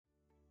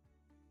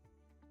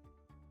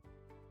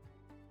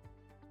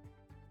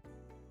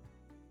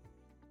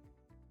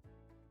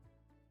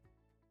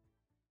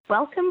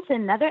Welcome to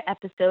another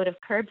episode of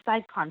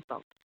Curbside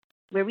Consult,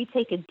 where we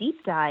take a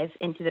deep dive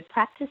into the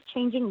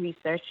practice-changing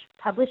research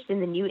published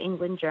in the New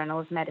England Journal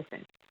of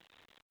Medicine.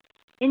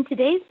 In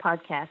today's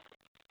podcast,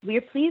 we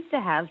are pleased to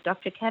have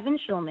Dr. Kevin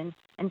Shulman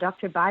and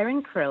Dr.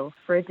 Byron Crow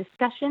for a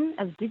discussion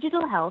of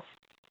digital health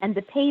and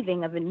the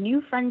paving of a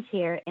new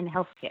frontier in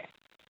healthcare.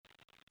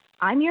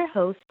 I'm your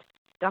host,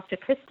 Dr.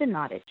 Krista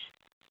Nottage,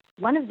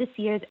 one of this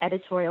year's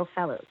editorial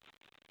fellows.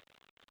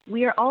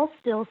 We are all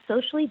still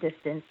socially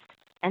distanced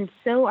and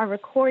so are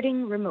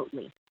recording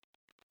remotely.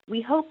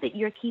 We hope that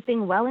you're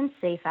keeping well and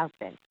safe out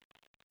there.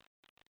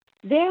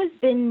 There's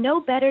been no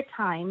better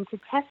time to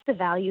test the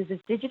values of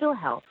digital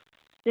health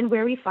than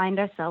where we find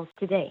ourselves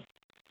today.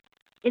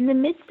 In the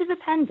midst of a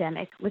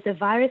pandemic with a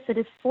virus that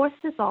has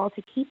forced us all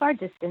to keep our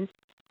distance,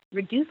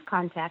 reduce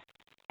contact,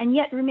 and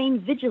yet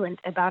remain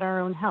vigilant about our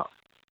own health.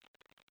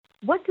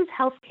 What does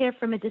healthcare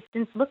from a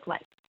distance look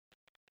like?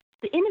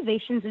 The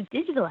innovations of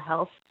digital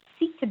health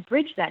seek to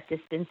bridge that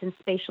distance and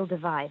spatial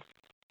divide,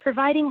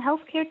 providing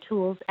healthcare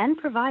tools and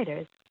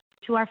providers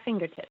to our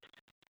fingertips.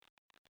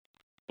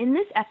 In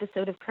this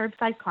episode of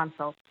Curbside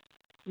Consult,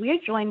 we are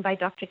joined by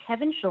Dr.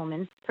 Kevin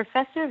Shulman,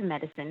 Professor of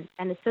Medicine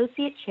and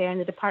Associate Chair in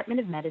the Department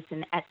of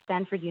Medicine at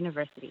Stanford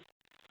University.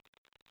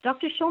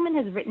 Dr.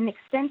 Shulman has written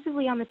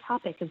extensively on the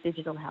topic of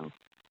digital health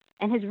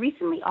and has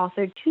recently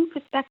authored 2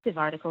 perspective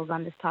articles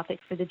on this topic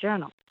for the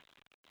journal.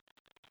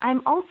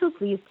 I'm also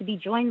pleased to be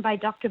joined by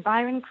Dr.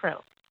 Byron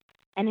Crow,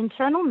 an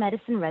internal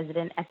medicine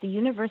resident at the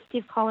University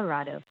of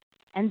Colorado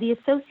and the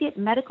Associate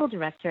Medical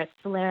Director at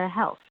Solera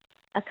Health,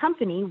 a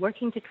company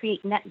working to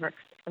create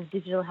networks of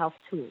digital health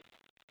tools.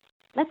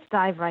 Let's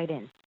dive right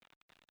in.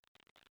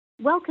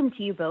 Welcome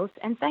to you both,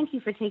 and thank you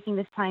for taking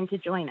this time to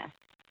join us.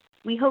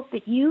 We hope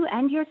that you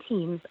and your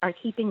teams are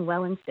keeping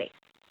well and safe.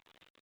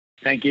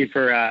 Thank you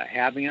for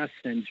having us,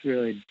 and it's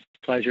really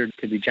a pleasure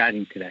to be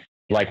chatting today.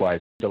 Likewise,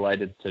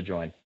 delighted to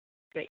join.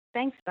 Great.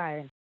 Thanks,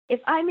 Byron.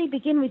 If I may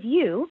begin with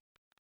you,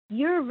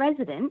 you're a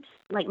resident,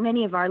 like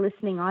many of our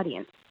listening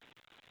audience.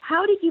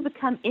 How did you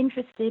become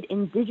interested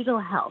in digital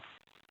health?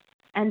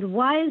 And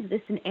why is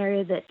this an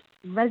area that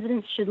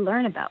residents should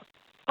learn about?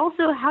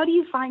 Also, how do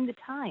you find the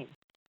time?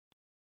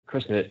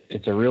 Krista,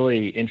 it's a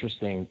really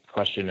interesting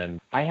question.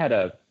 And I had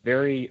a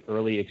very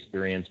early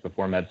experience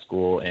before med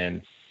school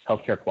in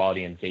healthcare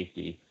quality and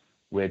safety,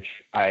 which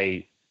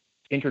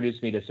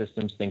introduced me to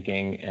systems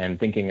thinking and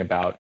thinking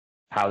about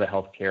how the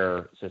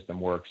healthcare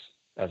system works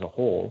as a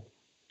whole.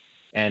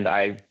 And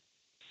I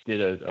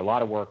did a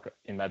lot of work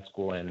in med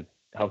school in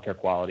healthcare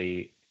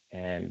quality,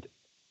 and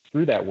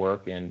through that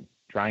work and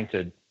trying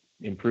to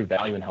improve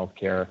value in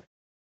healthcare,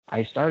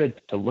 I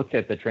started to look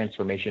at the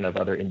transformation of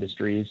other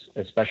industries,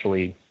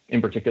 especially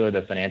in particular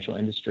the financial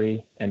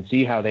industry, and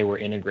see how they were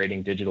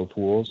integrating digital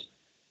tools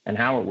and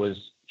how it was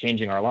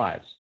changing our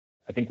lives.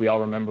 I think we all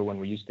remember when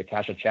we used to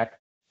cash a check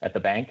at the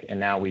bank, and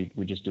now we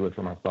just do it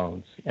from our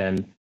phones.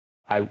 And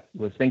I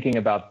was thinking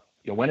about,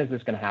 when is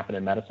this going to happen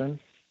in medicine?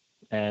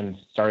 And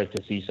started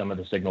to see some of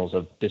the signals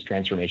of this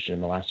transformation in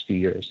the last few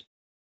years.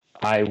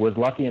 I was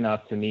lucky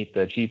enough to meet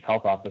the chief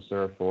health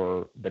officer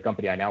for the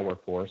company I now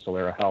work for,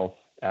 Solera Health,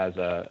 as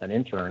an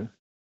intern.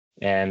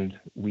 And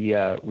we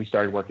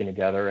started working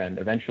together, and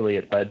eventually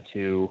it led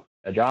to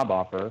a job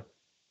offer.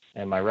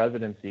 And my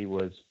residency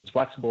was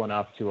flexible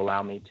enough to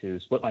allow me to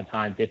split my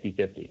time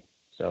 50-50.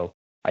 So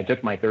I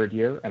took my 3rd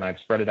year and I've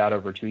spread it out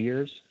over 2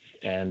 years.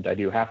 And I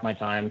do half my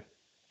time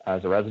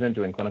as a resident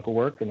doing clinical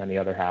work, and then the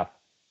other half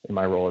in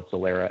my role at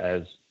Solera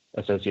as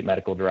Associate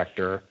Medical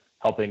Director,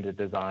 helping to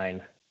design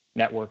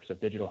networks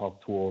of digital health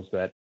tools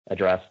that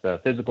address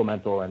the physical,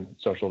 mental, and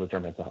social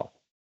determinants of health.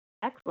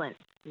 Excellent.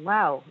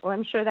 Wow. Well,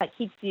 I'm sure that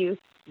keeps you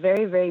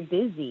very, very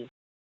busy.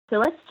 So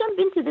let's jump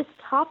into this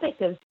topic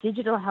of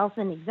digital health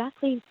and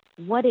exactly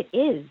what it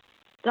is.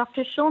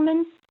 Dr.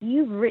 Shulman,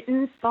 you've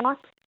written,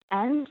 thought,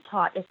 and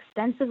taught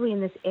extensively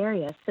in this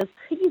area. So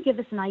could you give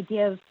us an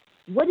idea of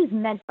what is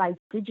meant by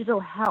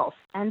digital health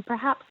and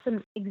perhaps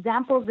some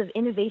examples of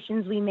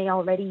innovations we may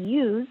already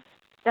use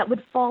that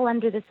would fall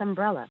under this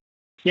umbrella?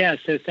 Yeah,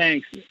 so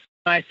thanks.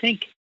 I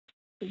think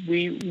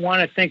we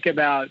want to think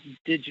about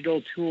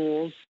digital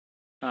tools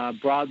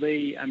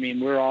broadly. I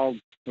mean,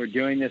 we're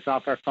doing this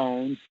off our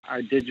phones,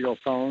 our digital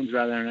phones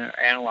rather than our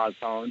analog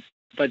phones.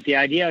 But the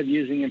idea of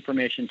using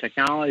information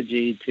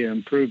technology to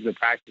improve the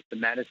practice of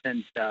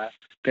medicine has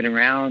been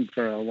around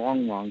for a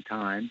long, long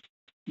time.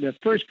 The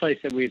first place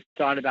that we've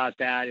thought about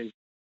that is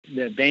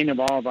the bane of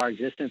all of our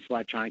existence,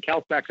 electronic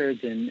health records,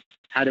 and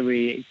how do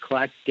we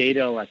collect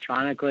data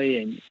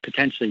electronically and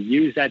potentially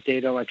use that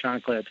data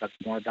electronically. I'll talk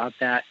more about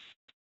that.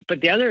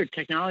 But the other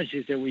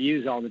technologies that we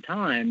use all the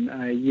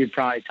time, you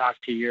probably talk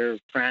to your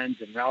friends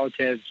and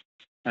relatives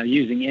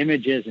using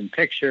images and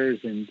pictures,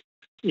 and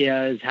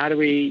is how do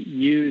we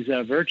use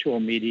a virtual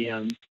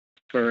medium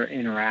for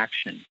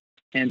interaction?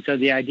 And so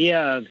the idea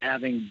of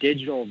having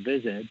digital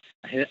visits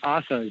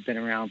also has been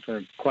around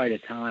for quite a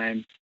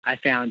time. I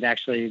found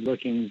actually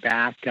looking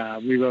back,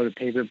 we wrote a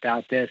paper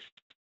about this.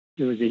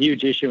 There was a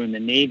huge issue in the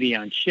Navy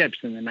on ships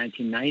in the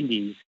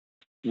 1990s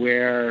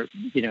where,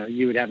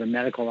 you would have a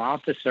medical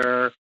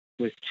officer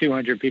with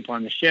 200 people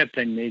on the ship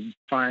and they'd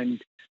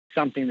find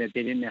something that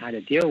they didn't know how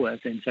to deal with.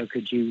 And so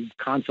could you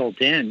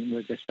consult in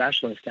with a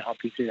specialist to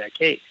help you through that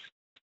case?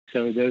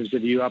 So those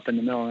of you up in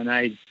the middle, and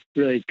I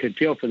really could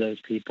feel for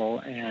those people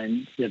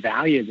and the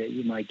value that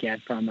you might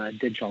get from a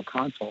digital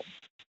consult.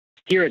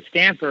 Here at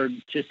Stanford,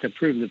 just to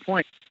prove the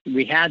point,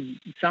 we had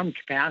some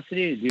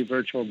capacity to do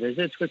virtual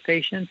visits with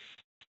patients.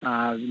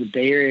 The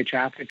Bay Area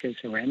traffic is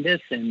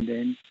horrendous, and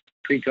in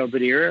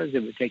pre-COVID eras,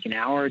 it would take an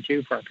hour or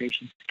two for our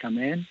patients to come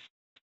in.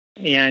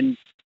 And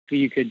if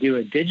you could do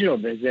a digital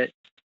visit,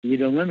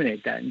 you'd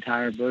eliminate that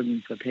entire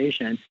burden for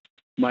patients,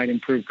 might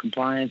improve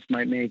compliance,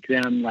 might make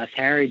them less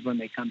harried when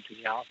they come to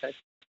the office.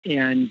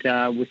 And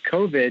with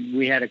COVID,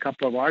 we had a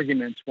couple of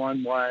arguments.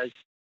 One was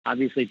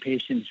obviously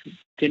patients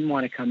didn't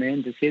want to come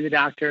in to see the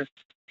doctor.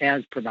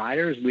 As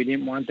providers, we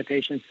didn't want the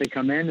patients to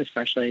come in,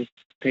 especially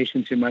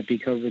patients who might be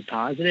COVID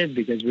positive,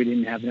 because we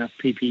didn't have enough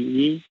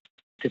PPE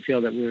to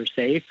feel that we were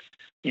safe.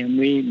 And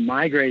we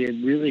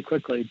migrated really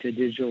quickly to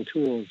digital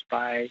tools.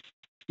 By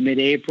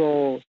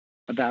mid-April,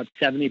 about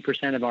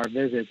 70% of our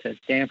visits at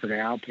Stanford, our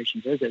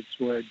outpatient visits,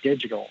 were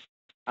digital.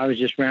 I was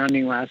just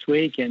rounding last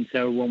week, and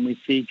so when we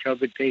see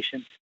COVID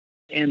patients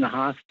in the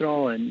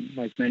hospital, and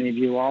like many of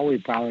you all, we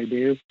probably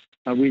do,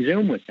 we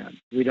Zoom with them.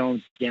 We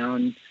don't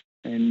down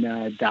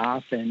and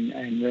doff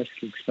and risk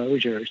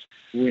exposures.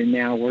 We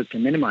now work to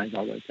minimize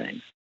all those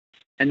things.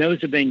 And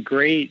those have been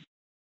great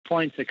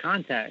points of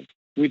contact.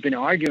 We've been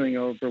arguing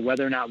over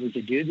whether or not we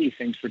could do these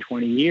things for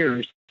 20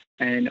 years,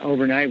 and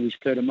overnight we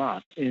stood them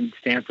up in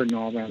Stanford and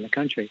all around the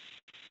country.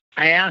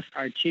 I asked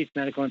our chief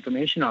medical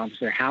information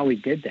officer how we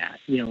did that.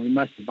 We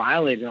must have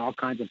violated all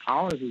kinds of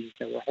policies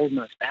that were holding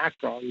us back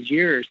for all these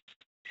years.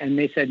 And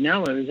they said,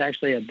 no, it was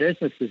actually a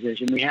business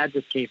decision. We had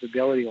this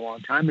capability a long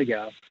time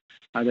ago.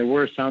 There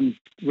were some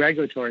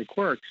regulatory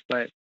quirks,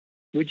 but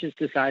we just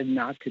decided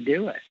not to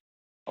do it,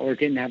 or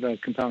didn't have a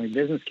compelling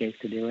business case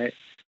to do it.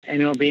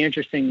 And it'll be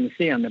interesting to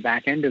see on the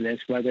back end of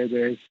this whether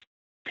there's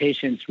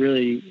patients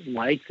really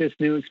like this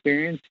new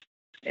experience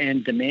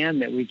and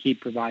demand that we keep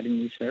providing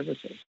these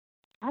services.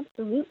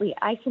 Absolutely.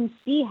 I can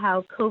see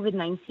how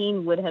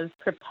COVID-19 would have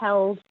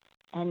propelled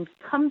and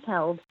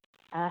compelled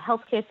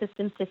healthcare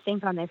systems to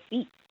think on their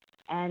feet.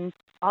 And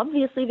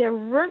obviously, there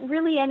weren't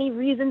really any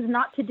reasons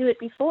not to do it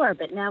before,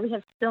 but now we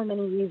have so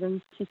many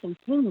reasons to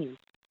continue.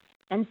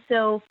 And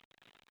so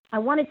I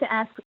wanted to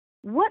ask,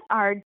 what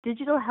are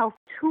digital health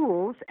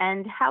tools,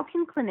 and how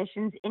can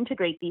clinicians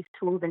integrate these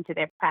tools into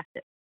their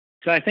practice?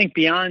 So I think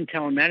beyond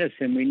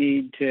telemedicine, we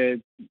need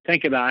to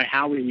think about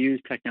how we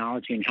use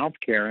technology in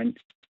healthcare, and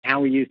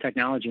how we use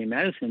technology in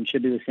medicine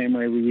should be the same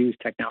way we use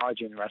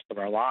technology in the rest of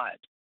our lives.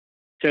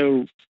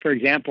 So, for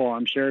example,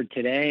 I'm sure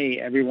today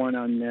everyone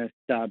on this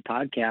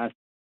podcast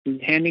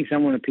is handing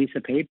someone a piece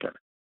of paper.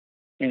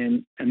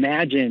 And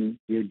imagine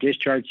your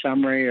discharge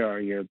summary or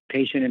your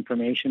patient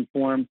information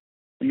form.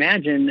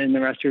 Imagine in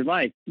the rest of your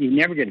life, you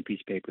never get a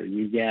piece of paper.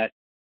 You get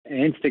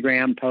an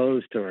Instagram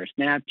post or a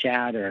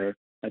Snapchat or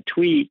a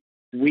tweet.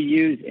 We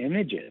use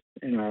images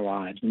in our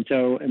lives. And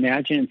so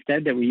imagine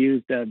instead that we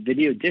use the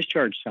video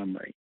discharge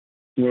summary,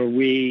 where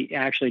we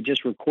actually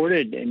just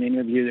recorded an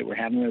interview that we're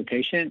having with a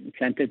patient and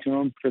sent it to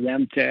them for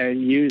them to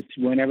use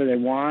whenever they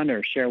want,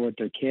 or share with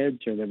their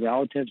kids or their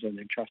relatives or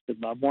their trusted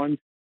loved ones,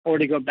 or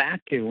to go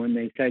back to when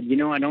they said,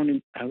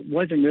 I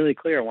wasn't really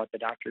clear what the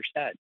doctor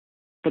said.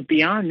 But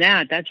beyond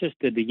that, that's just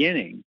the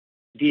beginning.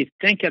 Do you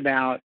think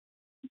about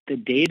the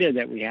data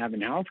that we have in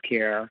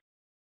healthcare?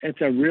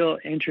 It's a real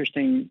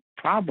interesting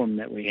problem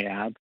that we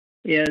have,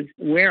 is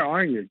where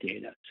are your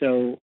data?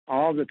 So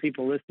all the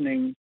people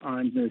listening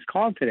on this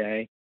call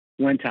today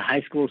went to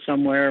high school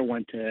somewhere,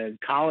 went to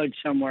college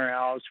somewhere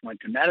else, went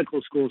to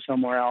medical school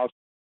somewhere else,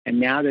 and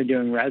now they're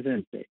doing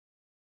residency.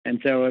 And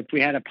so if we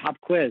had a pop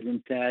quiz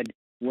and said,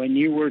 when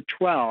you were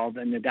 12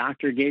 and the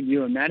doctor gave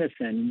you a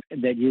medicine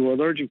that you were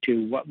allergic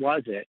to, what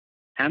was it?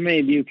 How many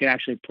of you could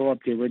actually pull up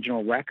the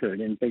original record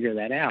and figure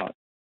that out?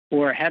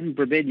 Or heaven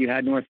forbid you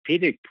had an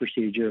orthopedic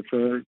procedure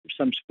for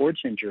some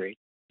sports injury.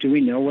 Do we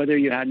know whether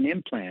you had an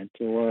implant,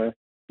 or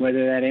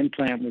whether that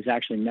implant was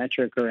actually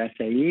metric or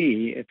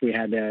SAE if we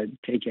had to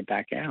take it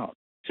back out?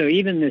 So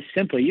even this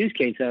simple use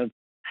case of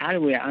how do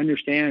we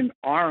understand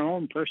our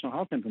own personal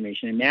health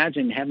information?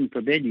 Imagine, heaven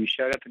forbid, you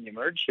showed up in the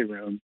emergency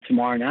room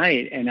tomorrow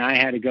night and I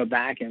had to go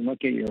back and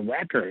look at your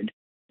record.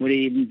 Would it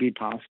even be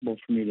possible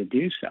for me to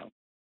do so?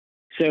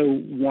 So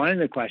one of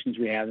the questions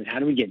we have is, how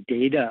do we get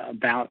data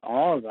about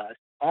all of us,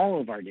 all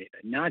of our data,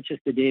 not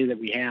just the data that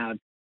we have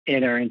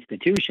in our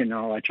institution,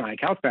 our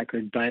electronic health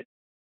record, but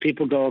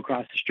people go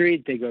across the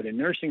street, they go to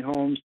nursing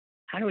homes.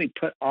 How do we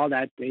put all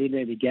that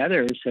data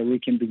together so we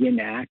can begin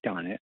to act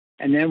on it?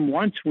 And then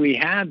once we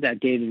have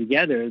that data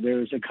together,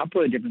 there's a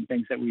couple of different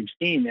things that we've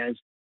seen as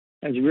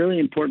really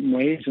important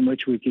ways in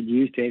which we could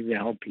use data to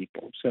help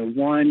people. So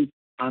one,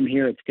 I'm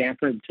here at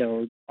Stanford,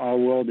 so our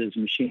world is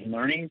machine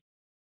learning.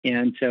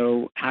 And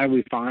so how do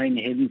we find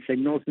hidden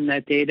signals in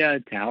that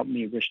data to help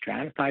me risk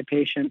stratify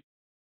patients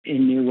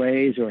in new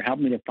ways, or help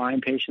me to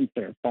find patients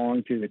that are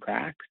falling through the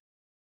cracks?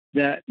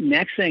 The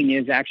next thing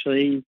is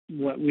actually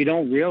what we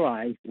don't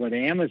realize what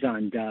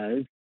Amazon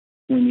does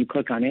when you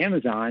click on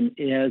Amazon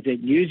is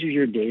it uses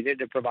your data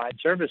to provide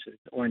services,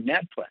 or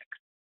Netflix.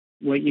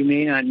 What you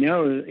may not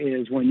know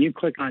is when you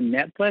click on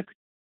Netflix,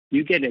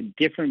 you get a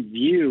different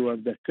view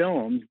of the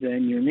films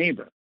than your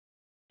neighbor,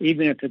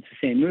 even if it's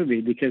the same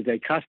movie, because they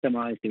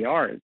customize the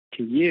art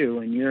to you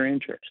and your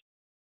interest.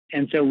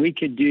 And so we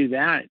could do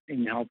that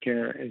in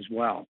healthcare as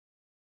well.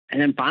 And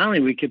then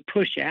finally, we could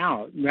push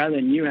out, rather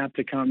than you have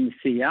to come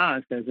see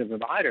us as a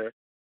provider,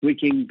 we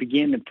can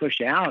begin to push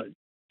out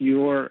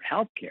your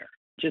healthcare,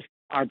 just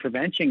our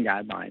prevention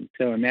guidelines.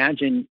 So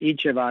imagine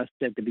each of us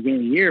at the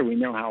beginning of the year, we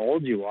know how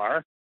old you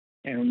are.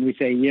 And we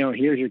say,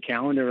 here's your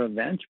calendar of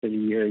events for the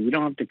year. You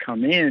don't have to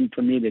come in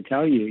for me to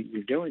tell you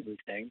you're doing these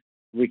things.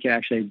 We can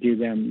actually do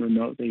them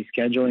remotely.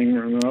 Scheduling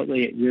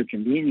remotely at your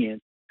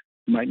convenience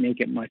might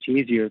make it much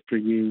easier for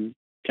you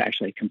to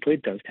actually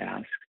complete those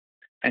tasks.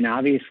 And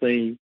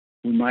obviously,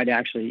 we might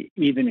actually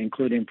even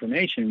include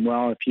information.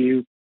 Well, if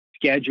you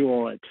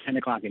schedule at 10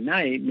 o'clock at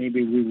night,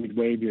 maybe we would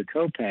waive your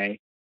copay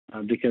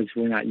because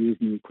we're not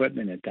using the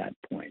equipment at that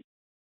point.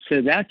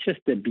 So that's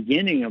just the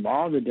beginning of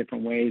all the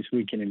different ways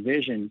we can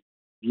envision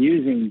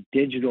using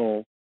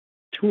digital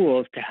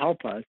tools to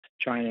help us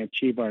try and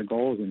achieve our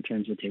goals in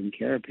terms of taking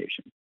care of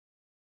patients.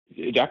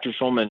 Dr.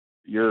 Schulman,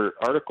 your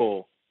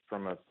article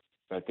from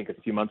I think a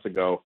few months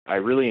ago, I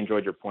really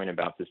enjoyed your point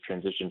about this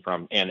transition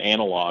from an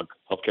analog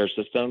healthcare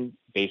system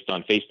based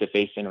on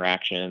face-to-face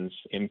interactions,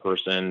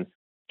 in-person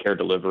care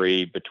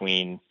delivery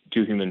between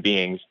two human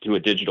beings to a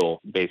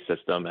digital-based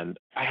system. And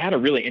I had a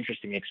really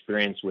interesting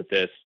experience with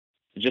this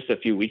just a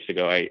few weeks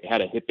ago. I had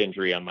a hip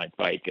injury on my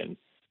bike, and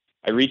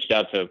I reached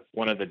out to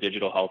one of the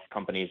digital health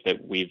companies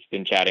that we've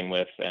been chatting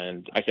with,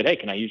 and I said, hey,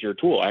 can I use your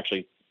tool?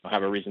 Actually, I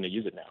have a reason to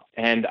use it now.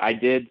 And I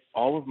did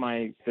all of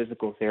my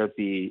physical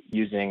therapy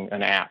using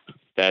an app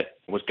that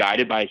was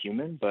guided by a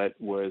human, but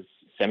was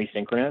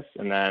semi-synchronous.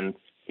 And then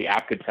the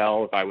app could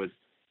tell if I was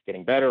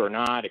getting better or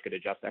not. It could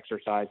adjust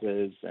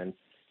exercises. And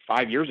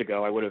 5 years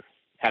ago, I would have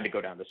had to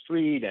go down the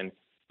street and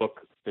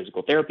book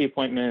physical therapy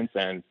appointments,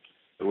 and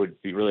it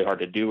would be really hard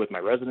to do with my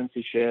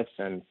residency shifts.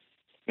 And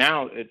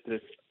now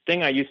this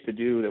thing I used to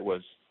do that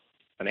was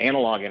an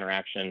analog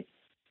interaction,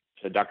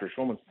 to Dr.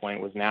 Schulman's point,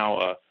 was now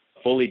a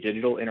fully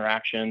digital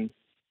interaction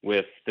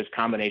with this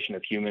combination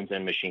of humans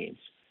and machines.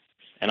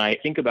 And I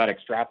think about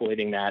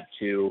extrapolating that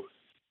to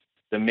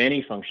the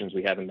many functions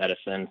we have in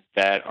medicine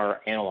that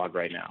are analog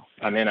right now.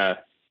 I'm in a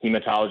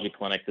hematology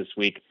clinic this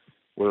week.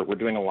 We're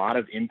doing a lot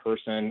of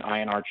in-person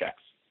INR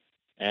checks.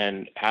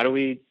 And how do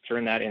we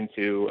turn that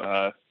into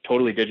a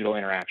totally digital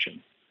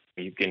interaction?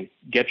 You can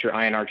get your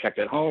INR checked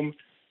at home.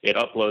 It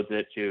uploads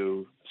it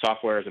to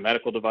software as a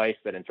medical device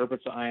that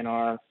interprets the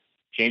INR,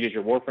 changes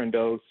your warfarin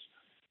dose,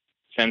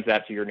 sends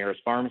that to your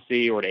nearest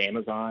pharmacy or to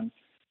Amazon.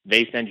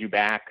 They send you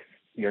back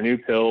your new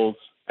pills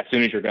as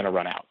soon as you're going to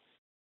run out.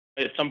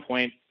 At some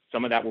point,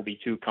 some of that will be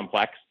too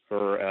complex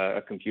for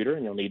a computer,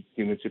 and you'll need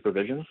human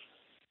supervision,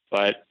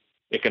 but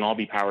it can all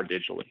be powered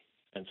digitally.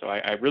 And so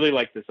I really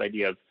like this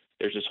idea of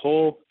there's this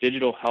whole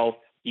digital health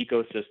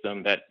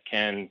ecosystem that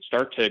can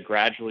start to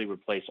gradually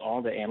replace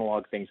all the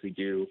analog things we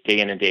do day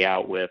in and day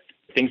out with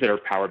things that are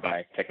powered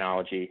by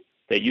technology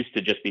that used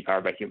to just be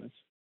powered by humans.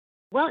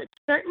 Well, it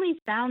certainly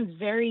sounds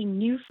very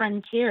new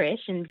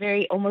frontierish and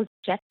very almost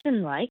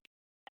Jetson-like.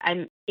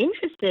 I'm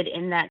interested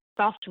in that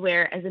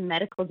software as a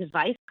medical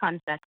device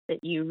concept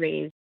that you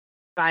raised,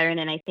 Byron,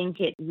 and I think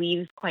it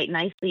weaves quite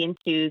nicely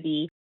into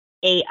the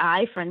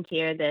AI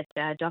frontier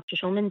that Dr.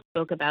 Schulman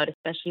spoke about,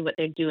 especially what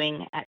they're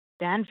doing at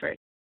Stanford.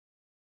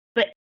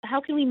 But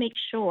how can we make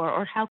sure,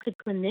 or how could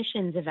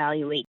clinicians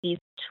evaluate these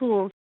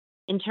tools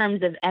in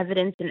terms of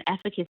evidence and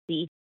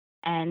efficacy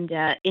and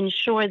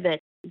ensure that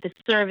the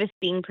service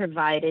being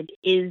provided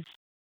is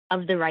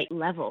of the right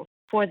level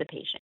for the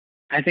patient?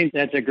 I think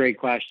that's a great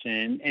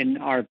question. And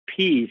our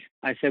piece,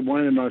 I said one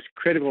of the most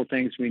critical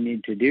things we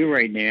need to do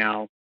right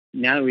now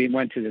that we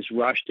went to this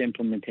rushed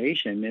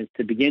implementation, is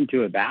to begin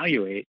to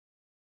evaluate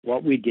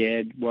what we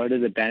did, what are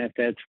the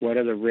benefits, what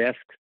are the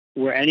risks,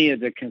 were any of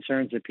the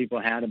concerns that people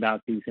had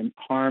about these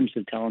harms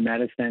of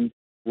telemedicine,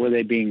 were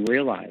they being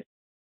realized?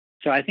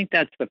 So I think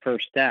that's the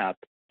first step,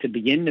 to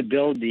begin to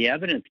build the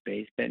evidence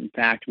base that, in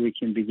fact, we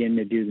can begin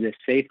to do this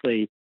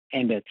safely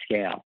and at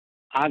scale.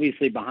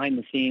 Obviously, behind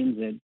the scenes,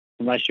 and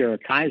unless you're a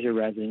Kaiser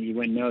resident, you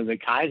wouldn't know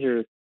that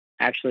Kaiser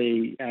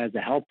actually, as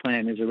a health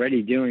plan, is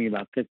already doing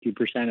about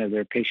 50% of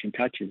their patient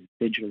touches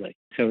digitally.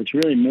 So it's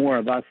really more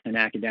of us than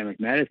academic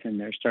medicine.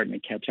 They're starting to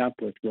catch up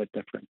with what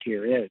the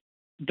frontier is.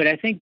 But I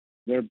think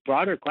there are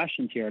broader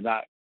questions here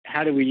about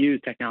how do we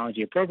use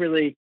technology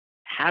appropriately?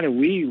 How do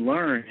we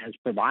learn as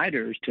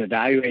providers to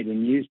evaluate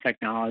and use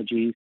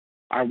technologies?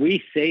 Are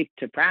we safe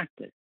to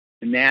practice?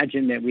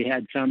 Imagine that we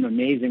had some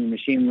amazing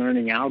machine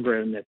learning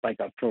algorithm that's like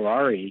a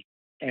Ferrari,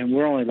 and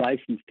we're only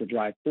licensed to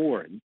drive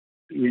Ford.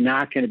 You're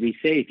not going to be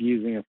safe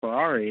using a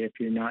Ferrari if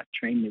you're not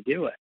trained to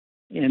do it.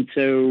 And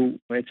so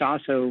it's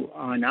also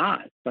on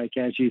us. Like,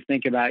 as you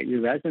think about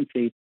your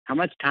residency, how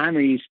much time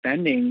are you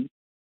spending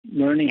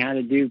learning how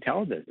to do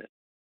televisit?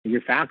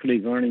 Your faculty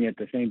is learning at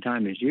the same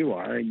time as you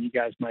are, and you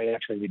guys might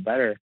actually be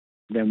better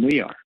than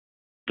we are.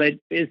 But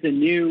is the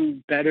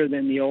new better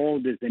than the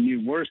old? Is the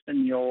new worse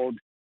than the old?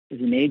 Is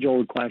an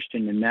age-old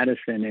question in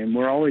medicine, and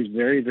we're always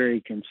very,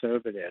 very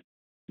conservative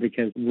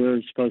because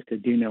we're supposed to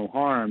do no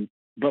harm.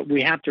 But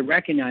we have to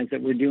recognize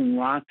that we're doing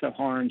lots of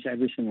harms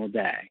every single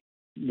day.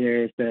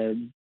 There's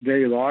the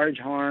very large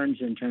harms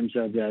in terms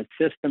of the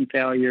system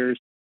failures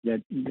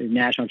that the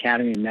National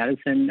Academy of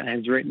Medicine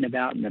has written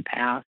about in the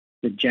past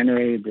that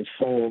generated this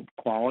whole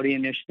quality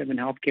initiative in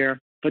healthcare.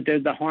 But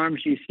there's the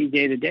harms you see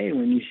day to day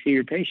when you see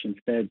your patients,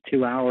 the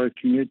 2-hour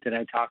commute that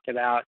I talked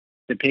about,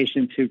 the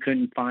patients who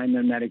couldn't find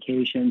their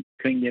medication,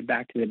 couldn't get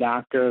back to the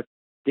doctor,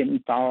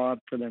 didn't follow up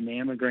for their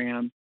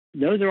mammogram.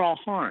 Those are all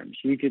harms.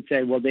 You could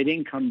say, well, they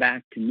didn't come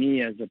back to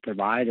me as a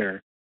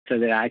provider so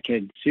that I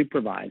could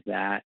supervise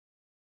that.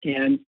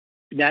 And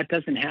that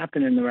doesn't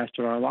happen in the rest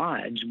of our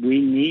lives.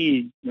 We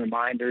need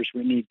reminders,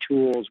 we need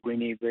tools, we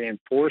need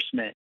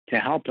reinforcement to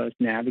help us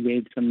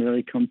navigate some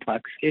really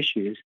complex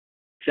issues.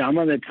 Some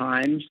of the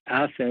times,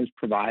 us as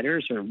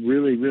providers are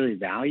really, really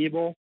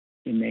valuable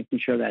in making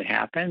sure that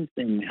happens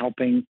and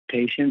helping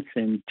patients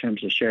in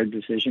terms of shared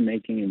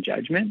decision-making and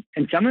judgment.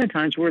 And some of the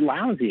times we're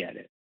lousy at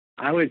it.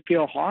 I would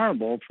feel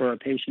horrible for a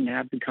patient to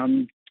have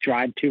to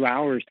drive 2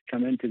 hours to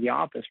come into the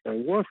office for a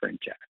warfarin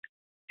check.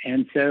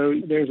 And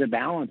so there's a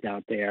balance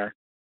out there.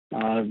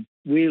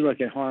 We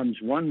look at harms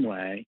one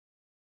way,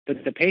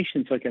 but the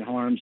patients look at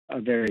harms a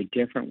very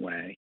different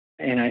way.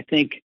 And I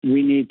think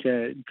we need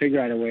to figure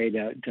out a way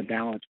to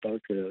balance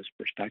both of those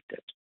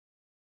perspectives.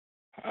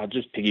 I'll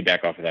just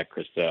piggyback off of that,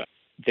 Krista.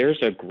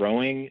 There's a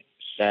growing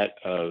set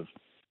of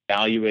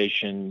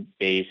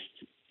valuation-based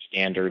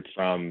standards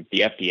from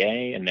the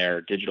FDA and their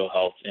Digital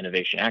Health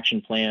Innovation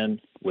Action Plan,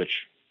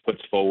 which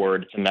puts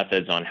forward some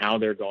methods on how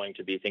they're going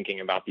to be thinking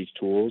about these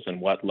tools and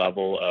what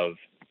level of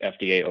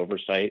FDA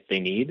oversight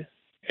they need.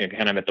 And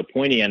kind of at the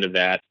pointy end of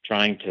that,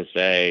 trying to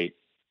say,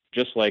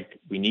 just like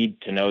we need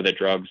to know that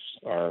drugs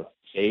are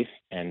safe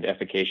and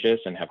efficacious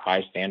and have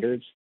high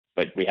standards,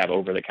 but we have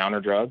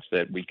over-the-counter drugs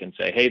that we can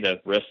say, hey, the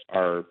risks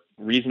are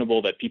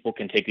reasonable that people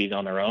can take these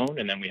on their own.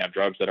 And then we have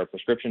drugs that are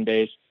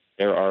prescription-based.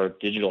 There are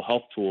digital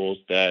health tools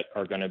that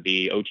are going to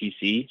be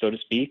OTC, so to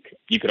speak.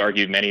 You could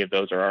argue many of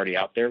those are already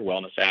out there,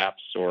 wellness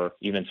apps or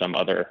even some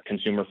other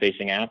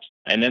consumer-facing apps.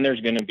 And then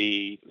there's going to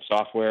be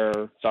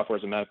software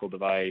as a medical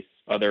device,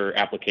 other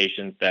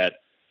applications that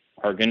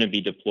are going to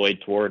be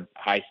deployed toward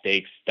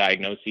high-stakes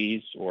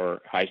diagnoses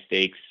or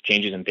high-stakes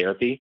changes in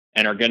therapy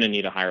and are going to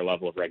need a higher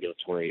level of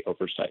regulatory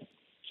oversight.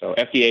 So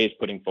FDA is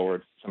putting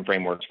forward some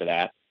frameworks for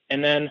that.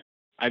 And then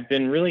I've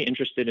been really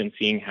interested in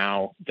seeing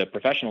how the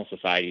professional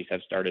societies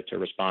have started to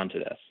respond to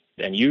this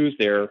and use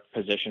their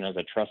position as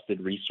a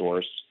trusted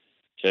resource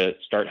to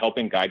start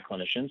helping guide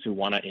clinicians who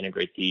want to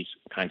integrate these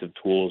kinds of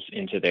tools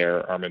into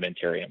their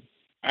armamentarium.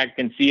 I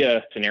can see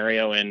a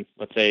scenario in,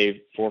 let's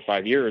say, 4 or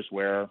 5 years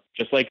where,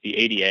 just like the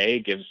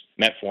ADA gives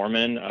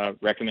metformin a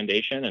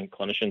recommendation and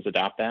clinicians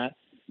adopt that,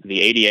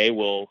 the ADA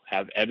will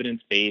have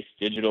evidence-based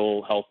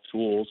digital health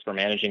tools for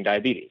managing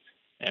diabetes.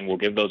 And we'll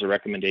give those a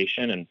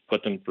recommendation and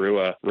put them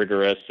through a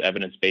rigorous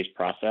evidence-based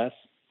process.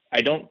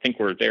 I don't think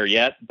we're there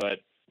yet, but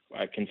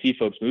I can see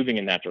folks moving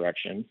in that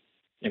direction.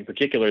 In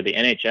particular, the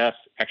NHS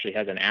actually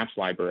has an apps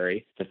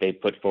library that they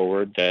put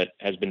forward that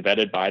has been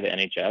vetted by the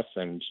NHS,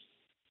 and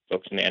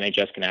folks in the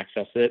NHS can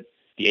access it.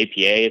 The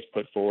APA has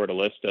put forward a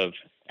list of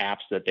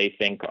apps that they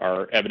think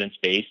are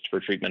evidence-based for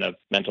treatment of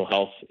mental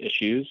health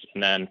issues.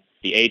 And then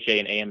the AHA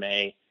and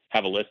AMA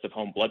have a list of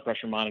home blood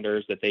pressure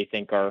monitors that they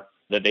think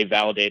that they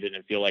validated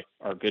and feel like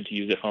are good to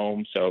use at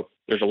home. So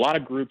there's a lot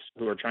of groups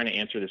who are trying to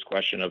answer this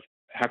question of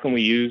how can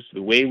we use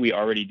the way we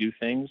already do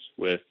things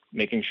with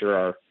making sure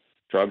our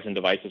drugs and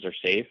devices are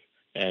safe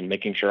and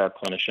making sure our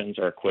clinicians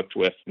are equipped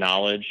with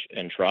knowledge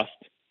and trust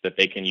that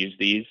they can use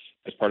these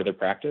as part of their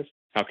practice.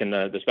 How can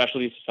the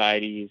specialty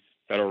societies,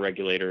 federal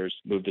regulators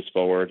move this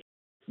forward?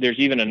 There's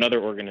even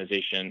another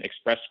organization,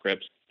 Express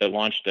Scripts, that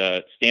launched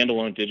a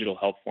standalone digital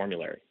health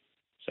formulary.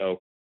 So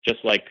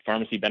just like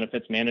pharmacy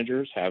benefits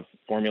managers have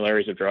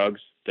formularies of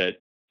drugs that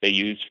they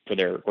use for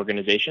their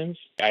organizations,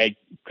 I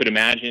could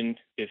imagine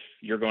if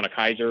you're going to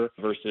Kaiser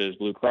versus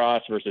Blue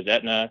Cross versus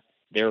Aetna,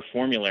 their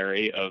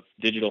formulary of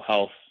digital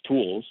health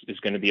tools is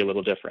going to be a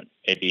little different.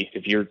 Maybe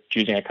if you're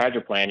choosing a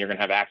Kaiser plan, you're going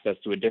to have access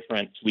to a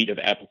different suite of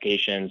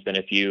applications than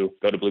if you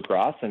go to Blue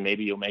Cross, and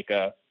maybe you'll make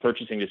a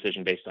purchasing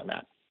decision based on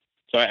that.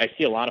 So I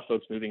see a lot of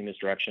folks moving in this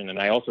direction, and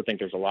I also think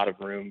there's a lot of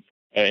room,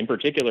 in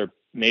particular,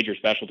 major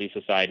specialty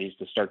societies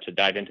to start to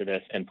dive into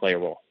this and play a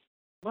role.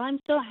 Well, I'm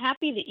so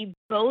happy that you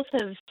both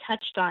have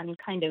touched on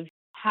kind of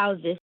how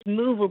this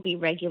move will be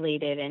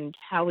regulated and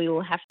how we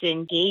will have to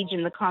engage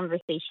in the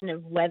conversation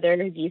of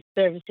whether these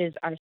services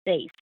are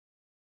safe.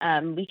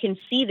 We can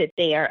see that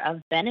they are of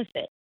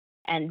benefit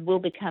and will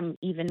become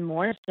even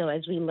more so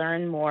as we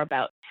learn more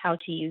about how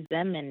to use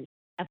them and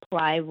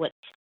apply what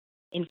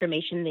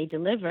information they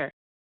deliver.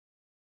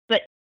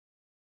 But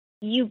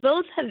you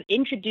both have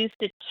introduced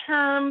a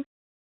term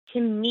to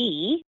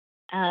me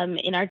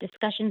in our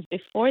discussions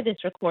before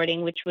this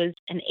recording, which was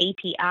an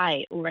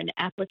API, or an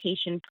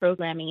application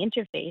programming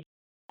interface.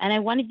 And I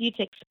wanted you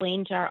to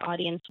explain to our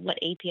audience what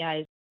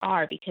APIs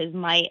are, because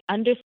my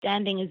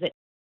understanding is that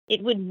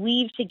it would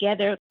weave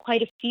together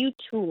quite a few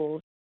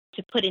tools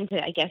to put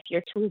into, I guess,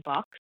 your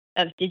toolbox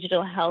of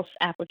digital health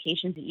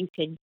applications that you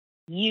could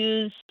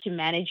use to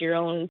manage your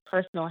own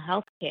personal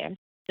health care.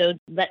 So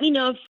let me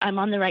know if I'm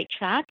on the right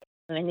track,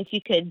 and if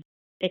you could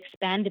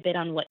expand a bit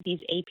on what these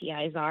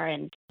APIs are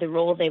and the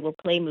role they will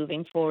play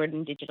moving forward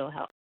in digital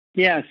health.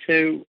 Yeah,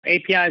 so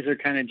APIs are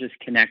kind of just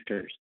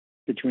connectors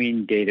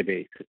between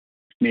databases.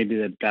 Maybe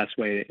the best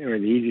way or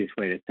the easiest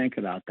way to think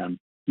about them.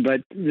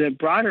 But the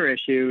broader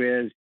issue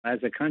is, as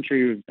a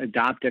country, we've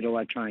adopted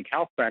electronic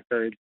health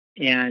records,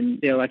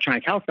 and the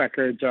electronic health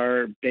records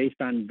are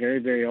based on very,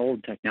 very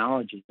old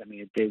technologies. I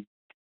mean, the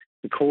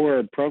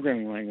core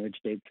programming language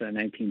dates to the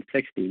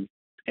 1960s.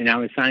 And I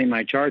was signing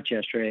my charts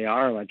yesterday.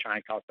 Our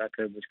electronic health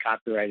record was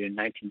copyrighted in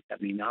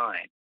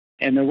 1979.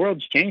 And the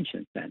world's changed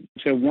since then.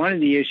 So one of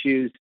the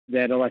issues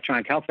that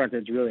electronic health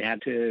records really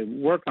had to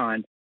work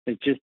on is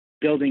just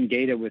building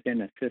data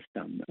within a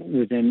system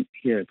within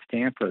here at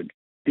Stanford.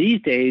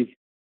 These days,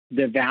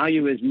 the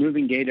value is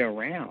moving data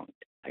around,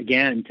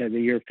 again, to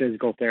your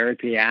physical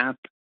therapy app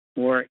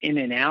or in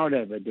and out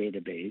of a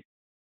database.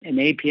 And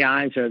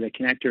APIs are the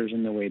connectors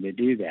in the way to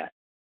do that.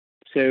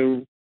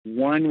 So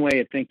one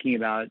way of thinking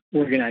about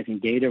organizing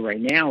data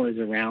right now is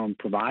around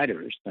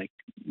providers, like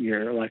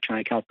your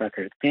electronic health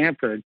record at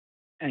Stanford.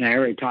 And I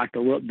already talked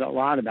a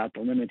lot about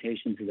the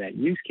limitations of that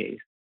use case.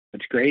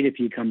 It's great if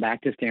you come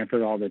back to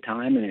Stanford all the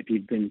time and if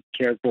you've been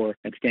cared for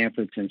at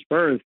Stanford since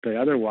birth, but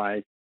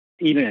otherwise,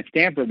 even at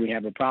Stanford, we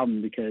have a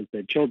problem because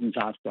the children's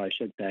hospital, I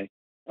should say,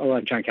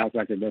 electronic health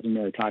record doesn't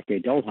really talk to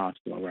adult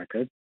hospital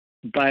records.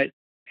 But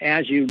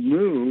as you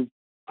move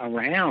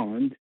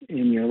around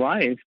in your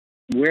life,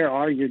 where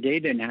are your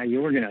data and how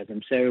you organize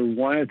them? So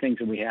one of the things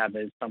that we have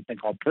is something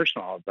called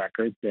personal health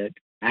records that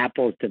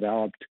Apple's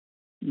developed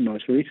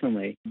most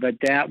recently. But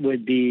that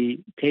would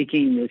be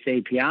taking this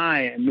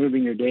API and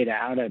moving your data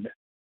out of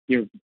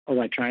your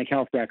electronic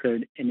health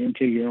record and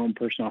into your own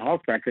personal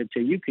health record so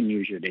you can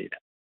use your data.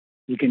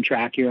 You can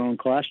track your own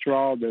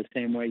cholesterol the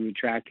same way you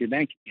track your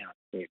bank account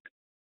statement.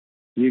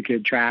 You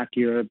could track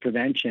your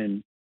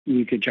prevention.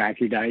 You could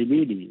track your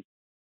diabetes.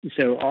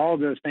 So all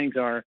of those things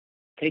are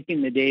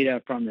taking the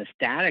data from the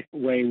static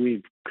way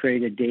we've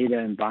created data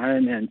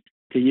environments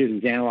to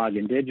use as analog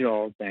and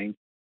digital thing.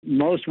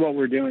 Most of what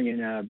we're doing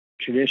in a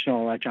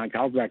traditional electronic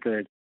health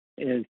record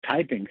is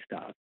typing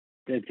stuff.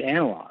 It's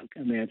analog. I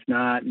mean, it's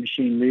not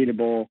machine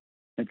readable.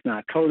 It's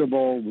not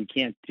codable. We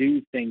can't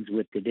do things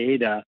with the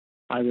data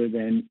other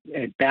than,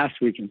 at best,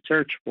 we can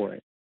search for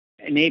it.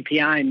 An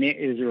API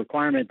is a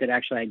requirement that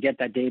actually I get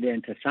that data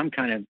into some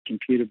kind of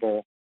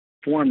computable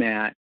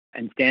format,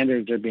 and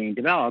standards are being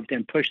developed,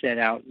 and push that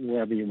out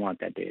wherever you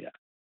want that data.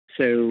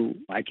 So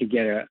I could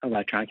get an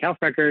electronic health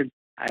record.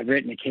 I've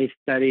written a case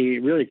study,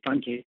 a really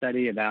fun case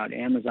study about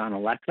Amazon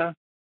Alexa.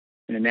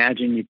 And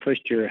imagine you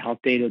pushed your health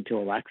data to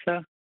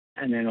Alexa,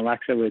 and then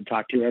Alexa would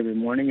talk to you every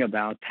morning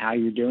about how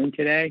you're doing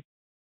today,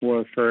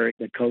 or for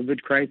the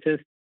COVID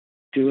crisis,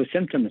 do a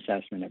symptom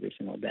assessment every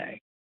single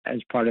day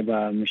as part of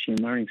a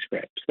machine learning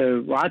script.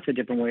 So lots of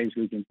different ways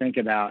we can think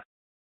about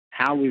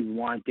how we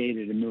want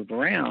data to move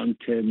around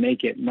to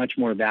make it much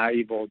more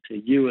valuable to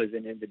you as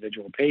an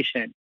individual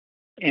patient,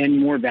 and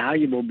more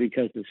valuable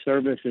because the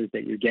services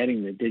that you're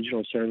getting, the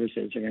digital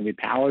services, are going to be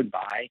powered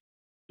by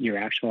your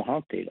actual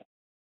health data.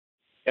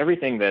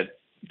 Everything that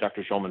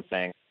Dr. Schulman's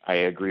saying, I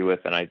agree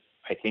with, and I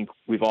think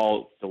we've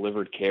all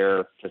delivered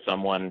care to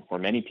someone or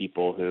many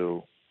people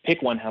who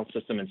pick one health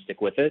system and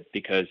stick with it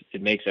because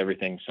it makes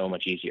everything so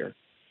much easier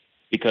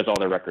because all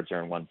their records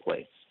are in one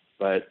place.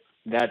 But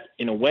that,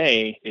 in a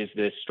way, is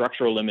this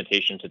structural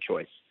limitation to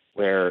choice,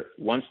 where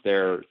once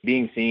they're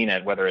being seen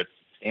at whether it's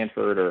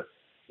Stanford or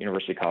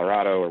University of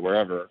Colorado or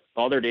wherever,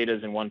 all their data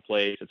is in one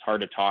place. It's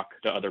hard to talk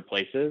to other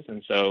places.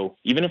 And so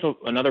even if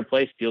another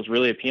place feels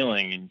really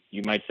appealing and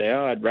you might say,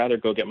 oh, I'd rather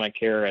go get my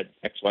care at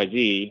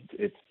XYZ,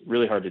 it's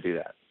really hard to do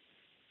that.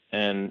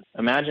 And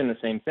imagine the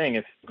same thing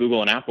if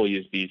Google and Apple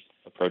use these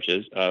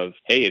approaches of,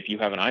 hey, if you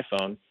have an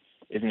iPhone,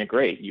 isn't it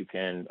great? You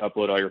can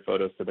upload all your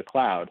photos to the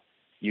cloud.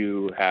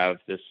 You have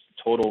this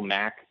total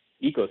Mac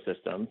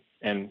ecosystem,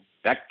 and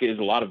that gives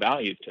a lot of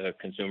value to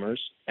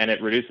consumers, and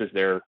it reduces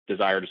their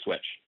desire to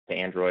switch to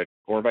Android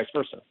or vice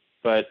versa.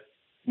 But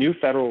new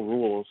federal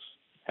rules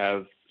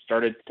have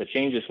started to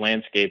change this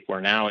landscape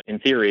where now, in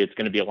theory, it's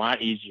going to be a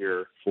lot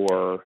easier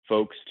for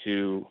folks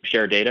to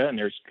share data, and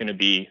there's going to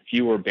be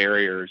fewer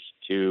barriers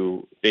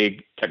to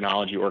big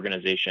technology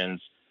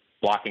organizations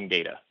blocking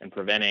data and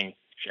preventing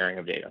sharing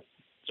of data.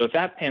 So if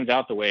that pans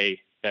out the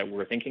way that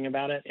we're thinking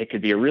about it, it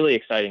could be a really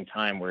exciting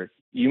time where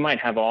you might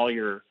have all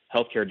your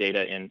healthcare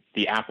data in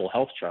the Apple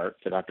Health Chart,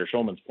 to Dr.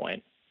 Schulman's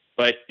point.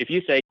 But if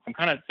you say, I'm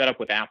kind of fed up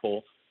with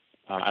Apple,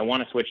 I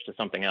want to switch to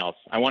something else.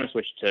 I want to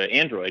switch to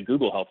Android,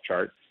 Google Health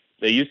Chart.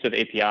 The use of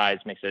APIs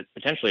makes it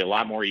potentially a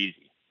lot more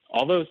easy.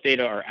 All those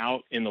data are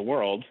out in the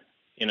world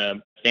in a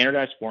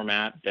standardized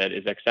format that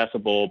is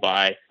accessible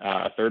by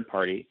a third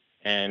party.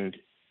 And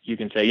you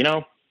can say,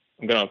 I'm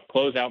going to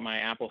close out my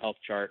Apple Health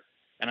Chart,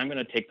 and I'm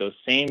going to take those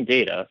same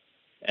data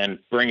and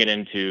bring it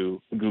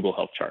into Google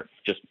Health Chart,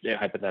 just a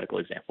hypothetical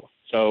example.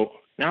 So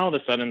now all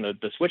of a sudden,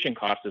 the switching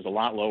cost is a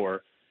lot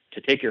lower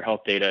to take your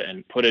health data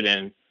and put it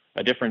in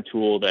a different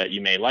tool that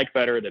you may like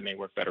better, that may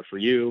work better for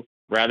you,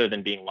 rather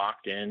than being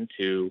locked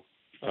into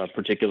a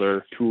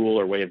particular tool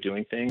or way of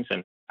doing things.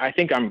 And I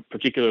think I'm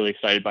particularly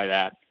excited by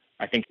that.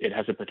 I think it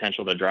has the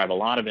potential to drive a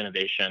lot of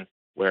innovation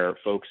where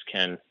folks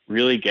can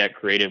really get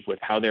creative with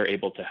how they're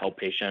able to help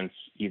patients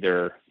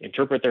either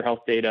interpret their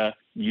health data,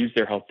 use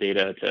their health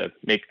data to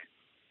make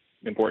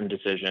important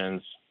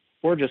decisions,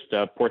 or just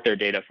port their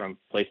data from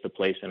place to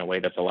place in a way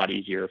that's a lot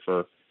easier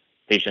for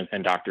patients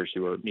and doctors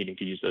who are needing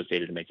to use those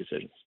data to make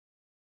decisions.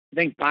 I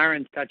think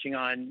Byron's touching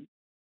on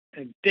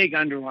a big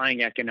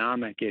underlying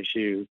economic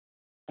issue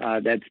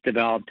that's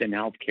developed in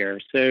healthcare.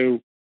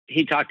 So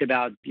he talked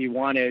about if you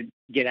want to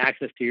get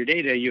access to your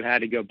data, you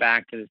had to go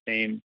back to the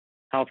same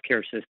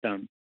healthcare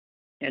system.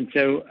 And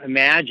so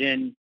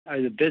imagine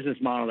the business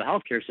model of the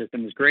healthcare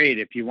system is great.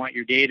 If you want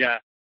your data,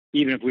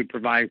 even if we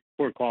provide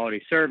poor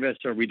quality service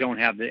or we don't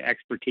have the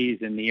expertise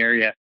in the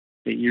area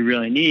that you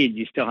really need,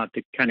 you still have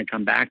to kind of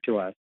come back to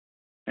us.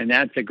 And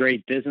that's a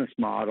great business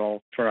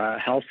model for a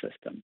health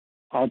system.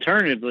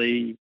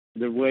 Alternatively,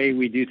 the way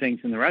we do things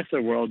in the rest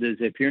of the world is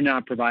if you're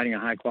not providing a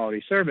high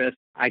quality service,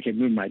 I can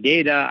move my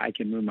data, I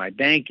can move my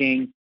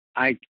banking,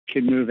 I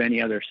could move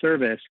any other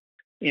service.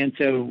 And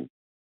so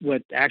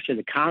what actually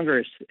the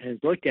Congress has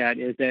looked at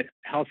is that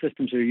health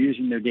systems are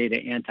using their data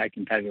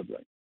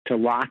anti-competitively. To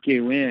lock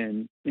you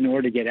in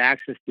order to get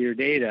access to your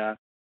data,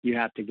 you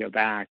have to go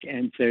back.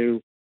 And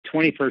so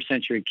 21st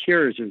Century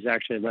Cures was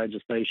actually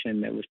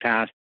legislation that was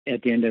passed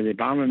at the end of the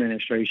Obama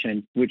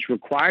administration, which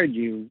required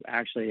you,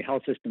 actually,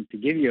 health systems to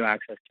give you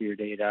access to your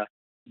data.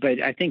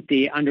 But I think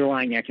the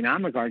underlying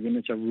economic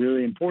arguments are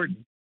really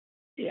important.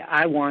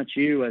 I want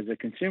you as a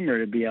consumer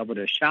to be able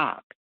to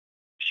shop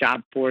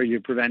for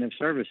your preventive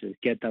services,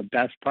 get the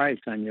best price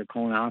on your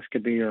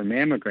colonoscopy or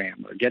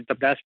mammogram, or get the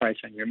best price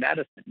on your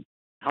medicine.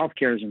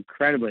 Healthcare is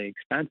incredibly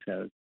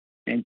expensive,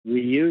 and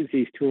we use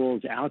these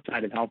tools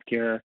outside of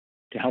healthcare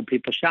to help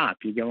people shop.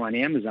 You go on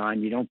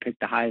Amazon, you don't pick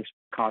the highest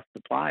cost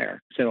supplier.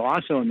 So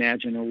also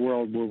imagine a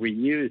world where we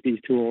use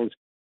these tools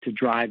to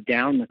drive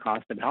down the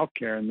cost of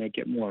healthcare and make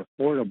it more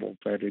affordable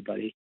for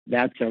everybody.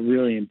 That's a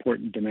really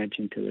important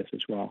dimension to this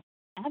as well.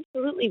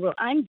 Absolutely. Well,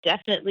 I'm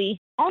definitely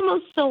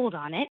almost sold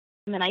on it.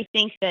 And I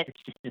think that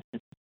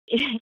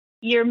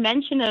your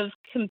mention of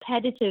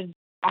competitive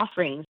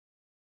offerings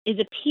is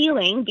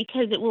appealing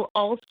because it will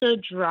also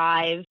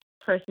drive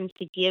persons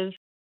to give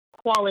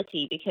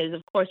quality, because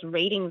of course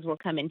ratings will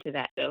come into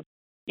that. So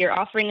you're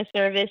offering a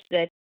service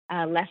that's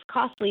less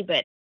costly,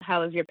 but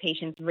how have your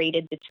patients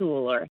rated the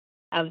tool, or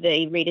how have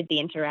they rated the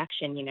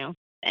interaction,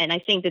 And I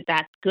think that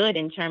that's good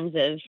in terms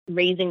of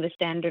raising the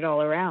standard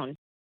all around.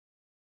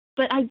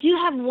 But I do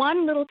have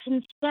one little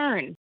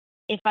concern,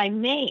 if I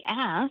may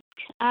ask.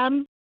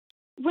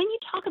 When you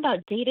talk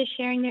about data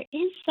sharing, there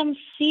is some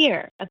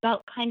fear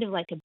about kind of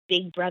like a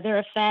big brother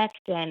effect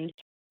and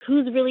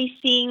who's really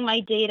seeing my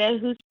data,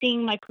 who's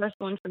seeing my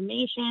personal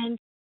information,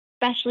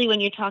 especially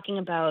when you're talking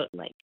about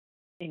like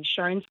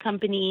insurance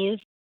companies,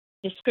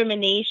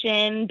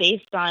 discrimination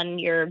based on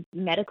your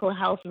medical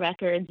health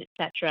records,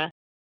 etc.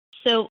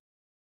 So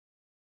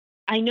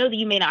I know that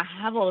you may not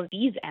have all of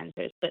these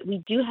answers, but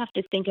we do have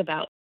to think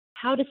about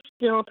how to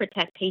still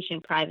protect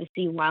patient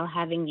privacy while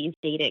having these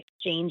data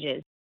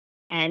exchanges,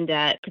 and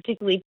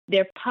particularly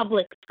their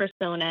public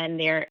persona and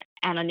their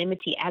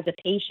anonymity as a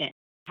patient,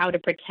 how to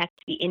protect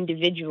the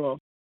individual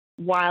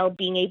while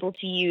being able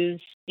to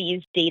use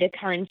these data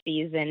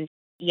currencies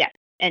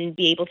and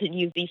be able to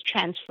use these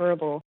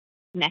transferable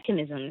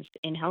mechanisms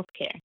in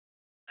healthcare.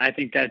 I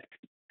think that's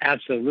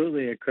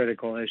absolutely a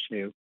critical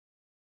issue.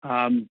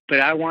 But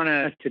I want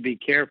us to be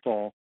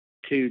careful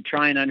to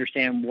try and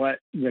understand what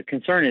the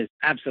concern is.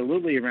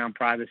 Absolutely around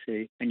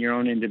privacy and your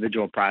own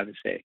individual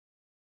privacy.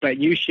 But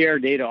you share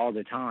data all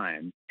the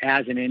time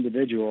as an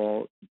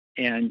individual,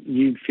 and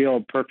you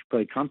feel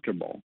perfectly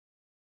comfortable.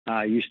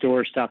 You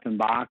store stuff in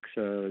Box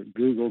or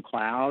Google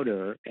Cloud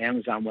or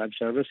Amazon Web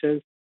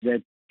Services.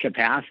 The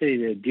capacity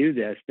to do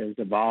this has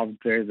evolved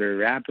very, very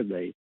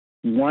rapidly.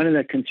 One of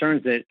the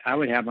concerns that I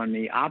would have on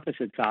the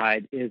opposite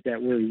side is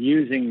that we're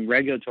using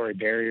regulatory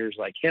barriers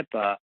like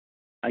HIPAA,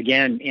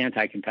 again,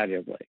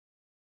 anti-competitively.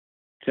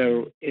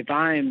 So if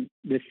I'm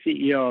the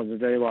CEO of a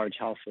very large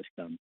health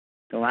system,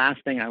 the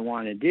last thing I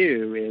want to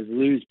do is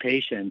lose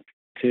patients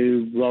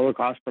to lower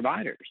cost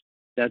providers.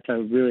 That's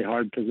a really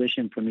hard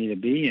position for me to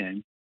be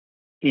in.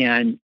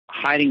 And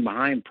hiding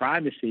behind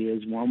privacy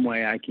is one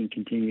way I can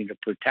continue to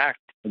protect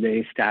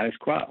the status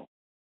quo.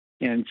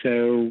 And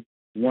so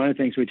one of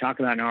the things we talk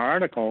about in our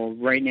article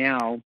right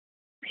now,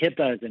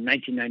 HIPAA is a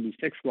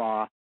 1996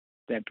 law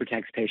that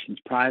protects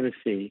patients'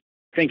 privacy.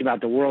 Think about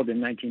the world in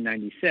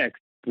 1996,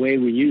 the way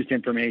we used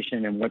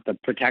information and what the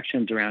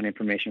protections around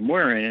information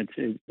were. And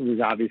it was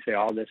obviously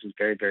all this is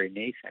very, very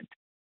nascent.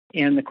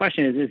 And the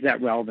question is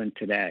that relevant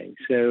today?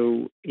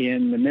 So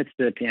in the midst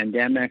of the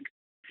pandemic,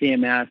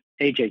 CMS,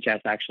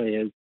 HHS actually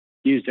has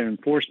used their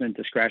enforcement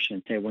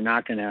discretion to say we're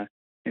not going to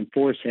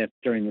enforce HIP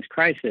during this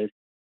crisis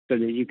so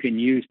that you can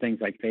use things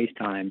like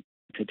FaceTime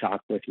to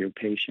talk with your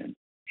patient.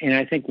 And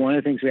I think one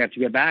of the things we have to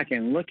go back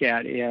and look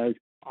at is,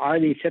 are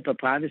these HIPAA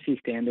privacy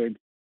standards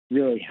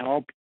really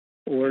help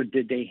or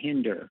did they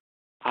hinder?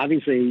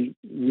 Obviously,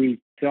 we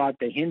thought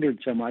they hindered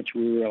so much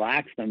we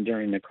relaxed them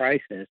during the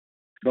crisis,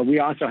 but we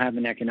also have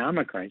an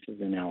economic crisis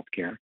in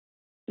healthcare.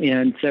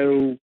 And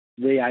so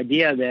the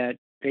idea that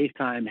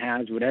FaceTime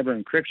has whatever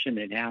encryption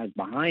it has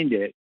behind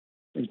it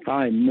is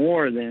probably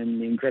more than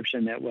the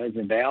encryption that was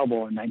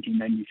available in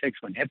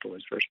 1996 when HIPAA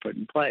was first put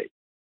in place.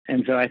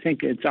 And so I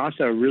think it's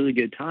also a really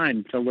good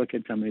time to look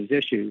at some of these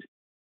issues.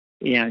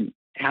 And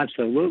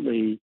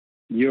absolutely,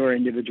 your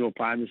individual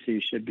privacy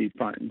should be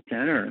front and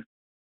center.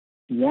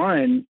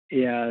 One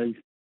is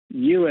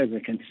you as a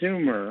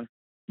consumer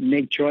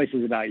make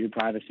choices about your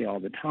privacy all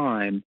the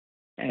time.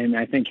 And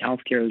I think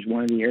healthcare is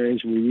one of the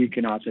areas where you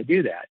can also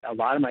do that. A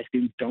lot of my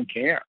students don't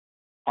care.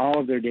 All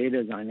of their data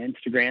is on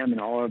Instagram and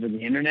all over the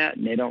internet,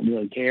 and they don't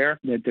really care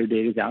that their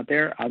data is out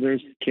there.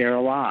 Others care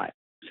a lot.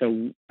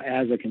 So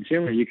as a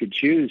consumer, you could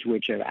choose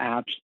which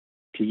apps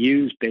to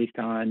use based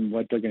on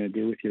what they're going to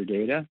do with your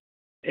data.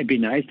 It'd be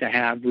nice to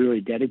have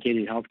really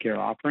dedicated healthcare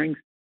offerings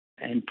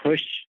and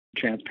push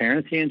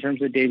transparency in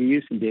terms of data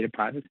use and data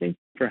privacy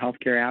for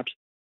healthcare apps.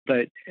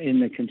 But in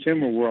the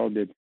consumer world,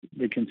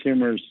 the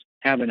consumers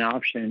have an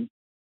option,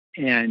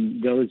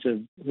 and those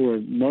who are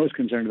most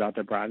concerned about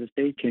their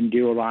privacy can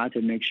do a lot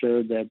to make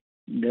sure that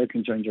their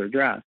concerns are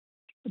addressed.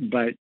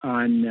 But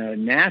on the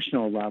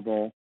national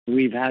level,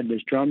 we've had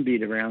this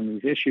drumbeat around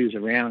these issues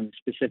around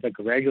specific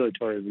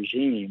regulatory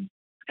regime,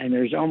 and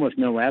there's almost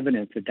no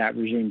evidence that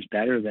regime's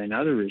better than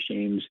other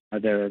regimes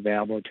that are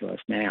available to us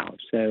now.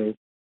 So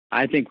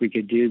I think we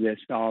could do this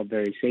all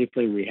very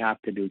safely. We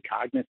have to be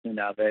cognizant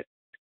of it,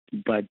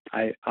 but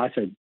I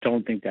also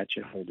don't think that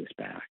should hold us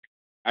back.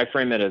 I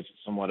frame it as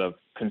somewhat of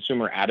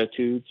consumer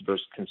attitudes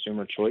versus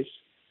consumer choice.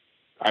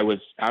 I was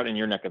out in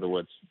your neck of the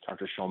woods,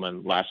 Dr.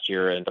 Shulman, last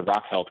year at the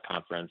Rock Health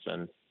conference,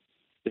 and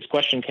this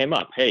question came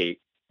up. Hey,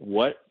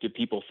 what do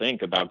people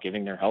think about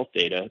giving their health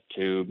data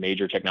to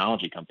major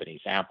technology companies,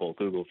 Apple,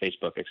 Google,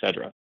 Facebook, et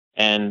cetera?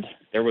 And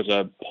there was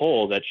a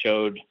poll that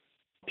showed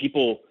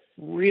people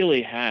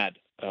really had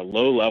a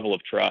low level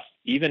of trust,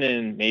 even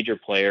in major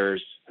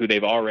players who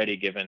they've already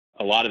given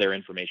a lot of their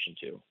information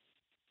to.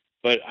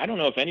 But I don't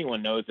know if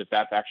anyone knows if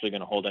that's actually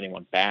going to hold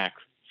anyone back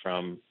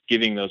from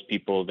giving those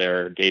people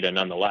their data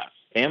nonetheless.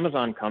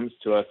 Amazon comes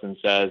to us and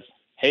says,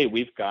 hey,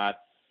 we've got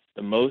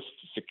the most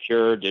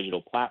secure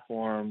digital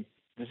platform.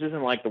 This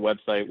isn't like the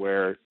website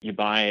where you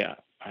buy,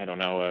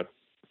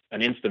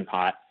 an Instant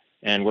Pot,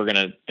 and we're going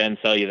to then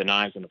sell you the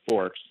knives and the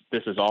forks.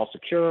 This is all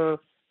secure.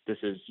 This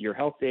is your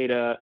health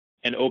data.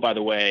 And oh, by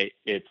the way,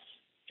 it's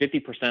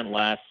 50%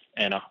 less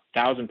and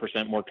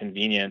 1,000% more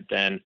convenient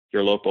than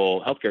your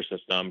local healthcare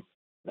system.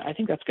 I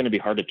think that's going to be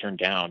hard to turn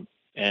down.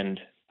 And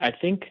I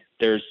think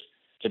there's,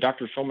 to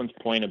Dr. Shulman's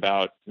point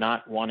about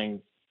not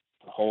wanting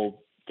to hold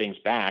things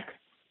back,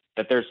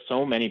 that there's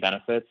so many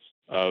benefits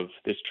of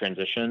this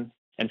transition.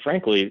 And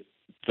frankly,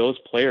 those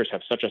players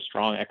have such a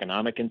strong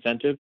economic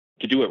incentive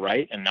to do it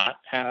right and not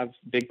have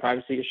big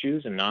privacy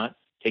issues and not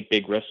take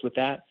big risks with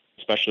that,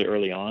 especially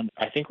early on.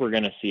 I think we're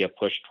going to see a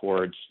push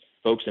towards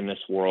folks in this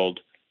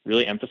world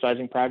really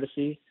emphasizing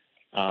privacy.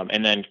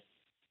 And then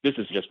this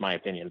is just my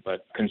opinion,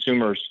 but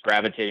consumers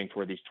gravitating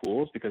toward these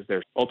tools because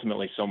they're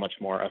ultimately so much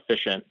more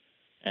efficient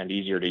and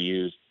easier to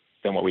use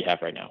than what we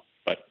have right now.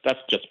 But that's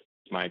just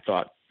my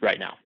thought right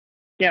now.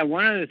 Yeah,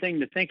 one other thing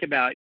to think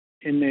about,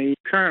 in the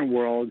current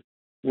world,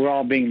 we're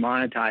all being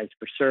monetized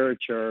for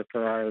search or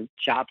for our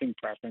shopping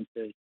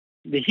preferences.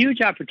 The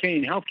huge opportunity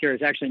in healthcare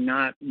is actually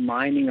not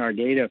mining our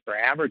data for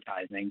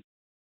advertising,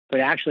 but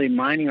actually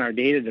mining our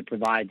data to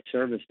provide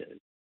services.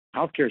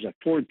 Healthcare is a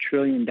 $4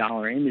 trillion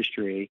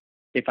industry.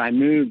 If I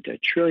moved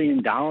 $1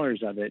 trillion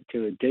of it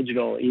to a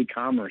digital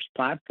e-commerce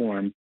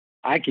platform,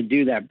 I could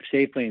do that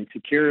safely and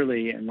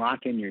securely and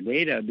lock in your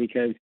data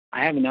because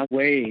I have enough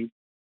ways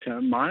to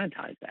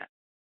monetize that.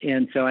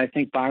 And so I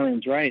think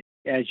Byron's right.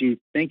 As you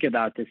think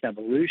about this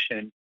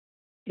evolution,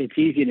 it's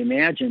easy to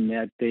imagine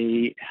that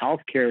the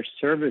healthcare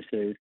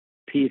services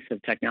piece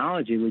of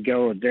technology would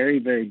go a very,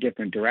 very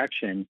different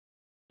direction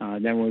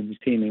than we've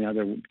seen in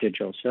other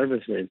digital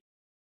services.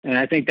 And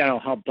I think that'll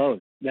help both.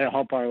 That'll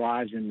help our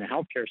lives in the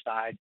healthcare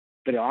side,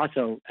 but it'll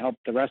also help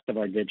the rest of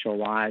our digital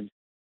lives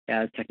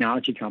as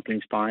technology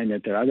companies find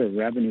that there are other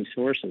revenue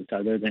sources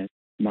other than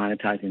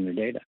monetizing their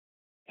data.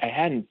 I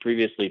hadn't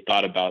previously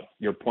thought about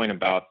your point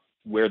about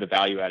where the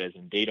value add is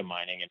in data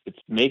mining. It's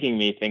making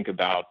me think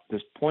about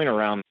this point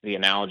around the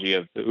analogy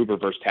of the Uber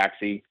versus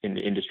taxi in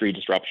the industry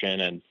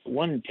disruption. And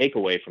one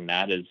takeaway from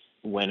that is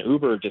when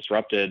Uber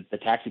disrupted the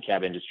taxi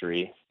cab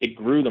industry, it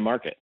grew the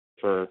market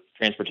for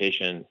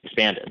transportation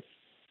expanded.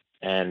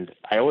 And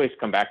I always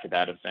come back to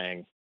that of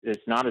saying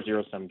it's not a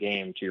zero-sum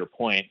game, to your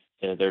point.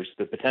 There's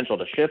the potential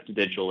to shift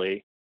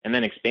digitally, and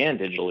then expand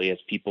digitally as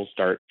people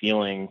start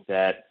feeling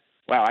that,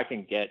 wow, I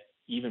can get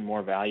even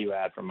more value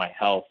add from my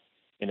health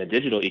in a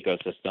digital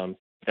ecosystem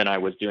than I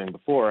was doing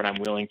before, and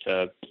I'm willing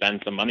to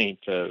spend some money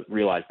to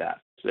realize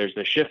that. So there's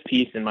the shift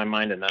piece in my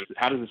mind, and then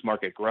how does this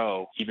market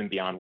grow even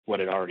beyond what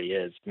it already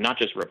is? Not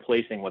just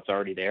replacing what's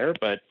already there,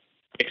 but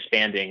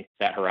expanding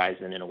that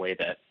horizon in a way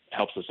that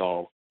helps us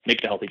all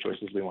make the healthy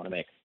choices we want to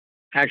make.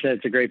 Actually,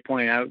 that's a great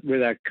point.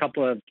 With a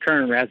couple of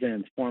current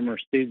residents, former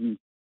students,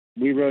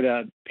 we wrote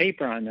a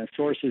paper on the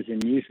sources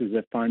and uses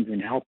of funds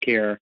in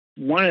healthcare.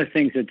 One of the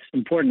things that's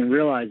important to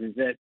realize is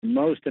that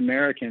most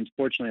Americans,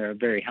 fortunately, are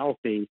very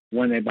healthy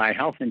when they buy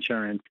health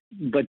insurance,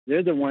 but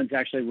they're the ones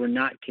actually we're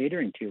not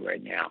catering to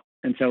right now.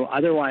 And so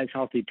otherwise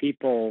healthy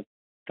people,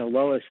 the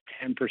lowest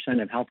 10%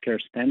 of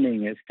healthcare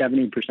spending is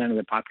 70% of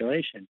the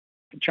population.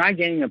 Try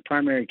getting a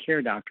primary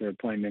care doctor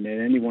appointment at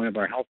any one of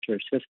our healthcare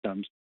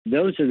systems.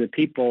 Those are the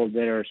people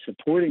that are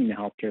supporting the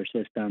healthcare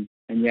system,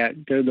 and yet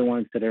they're the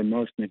ones that are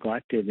most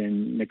neglected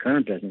in the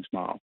current business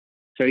model.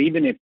 So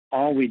even if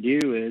all we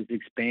do is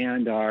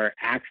expand our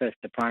access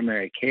to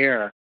primary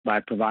care by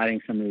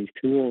providing some of these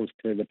tools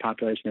to the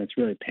population that's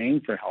really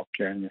paying for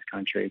healthcare in this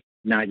country,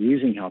 not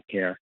using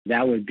healthcare,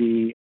 that would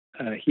be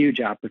a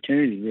huge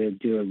opportunity to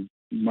do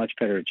a much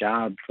better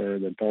job for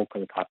the bulk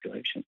of the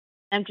population.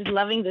 I'm just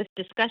loving this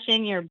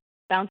discussion. You're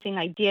bouncing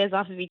ideas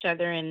off of each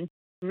other and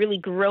really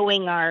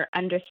growing our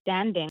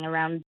understanding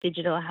around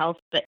digital health.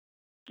 But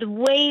the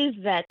ways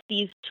that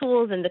these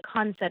tools and the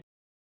concepts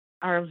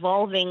are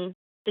evolving,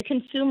 the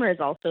consumer is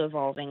also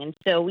evolving. And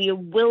so we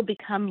will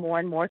become more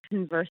and more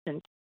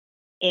conversant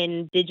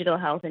in digital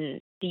health and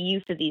the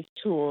use of these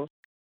tools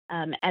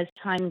as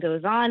time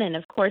goes on. And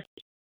of course,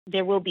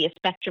 there will be a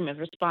spectrum of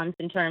response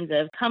in terms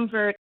of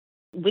comfort,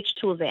 which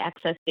tools they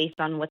access based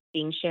on what's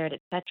being shared,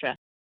 etc.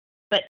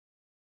 But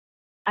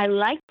I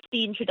liked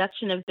the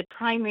introduction of the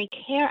primary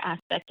care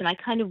aspect, and I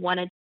kind of want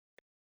to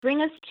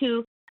bring us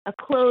to a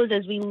close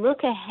as we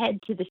look ahead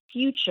to the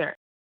future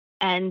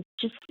and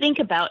just think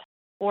about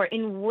or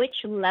in which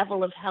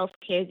level of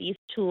healthcare these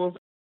tools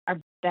are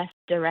best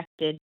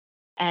directed.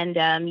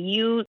 And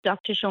you,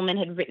 Dr. Schulman,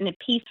 had written a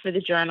piece for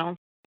the journal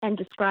and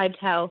described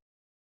how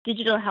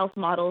digital health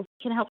models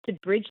can help to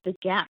bridge the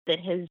gap that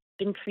has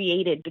been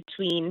created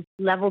between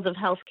levels of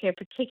healthcare,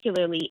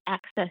 particularly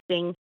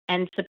accessing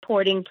and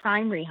supporting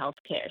primary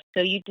healthcare.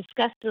 So you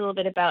discussed a little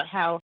bit about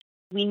how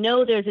we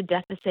know there's a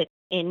deficit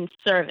in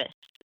service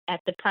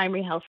at the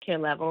primary healthcare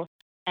level,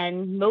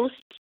 and most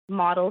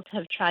models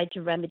have tried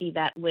to remedy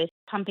that with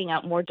pumping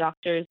out more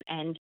doctors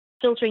and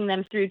filtering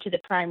them through to the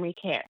primary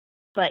care.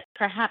 But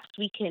perhaps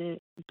we can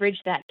bridge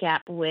that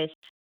gap with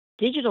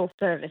digital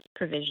service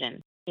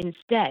provision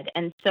instead.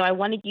 And so I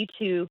wanted you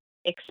to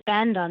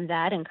expand on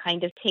that and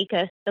kind of take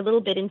us a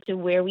little bit into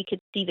where we could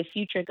see the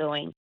future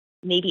going,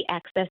 maybe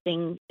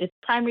accessing the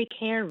primary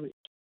care route.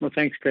 Well,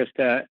 thanks,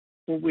 Krista.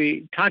 What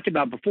we talked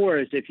about before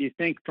is if you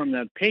think from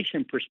the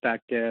patient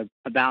perspective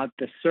about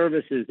the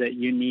services that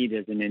you need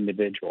as an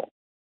individual.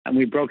 And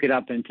we broke it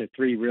up into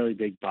three really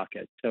big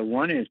buckets. So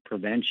one is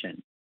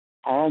prevention.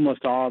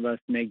 Almost all of us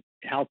make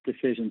health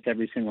decisions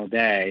every single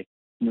day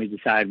when we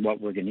decide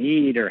what we're going to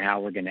eat or how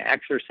we're going to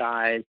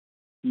exercise.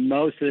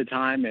 Most of the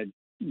time,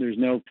 there's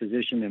no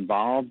physician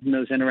involved in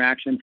those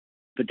interactions,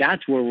 but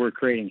that's where we're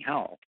creating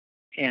health.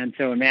 And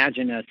so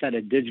imagine a set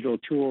of digital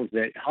tools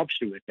that helps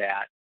you with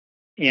that.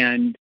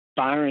 And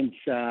Byron's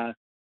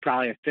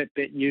probably a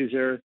Fitbit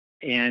user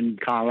in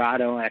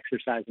Colorado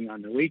exercising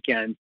on the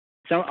weekend.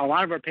 So a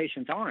lot of our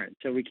patients aren't.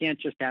 So we can't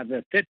just have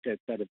a Fitbit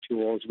set of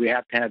tools. We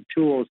have to have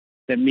tools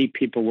that meet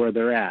people where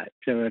they're at.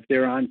 So if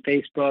they're on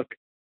Facebook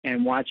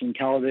and watching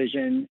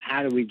television,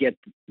 how do we get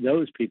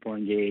those people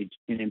engaged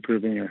in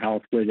improving their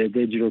health with a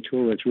digital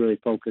tool that's really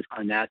focused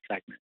on that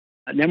segment?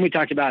 And then we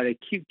talked about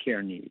acute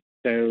care needs.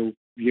 So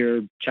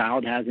your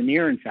child has an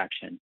ear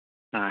infection.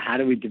 How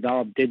do we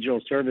develop digital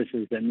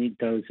services that meet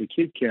those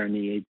acute care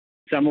needs?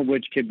 Some of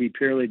which could be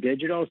purely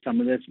digital.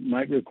 Some of this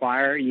might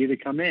require you to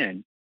come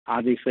in.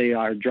 Obviously,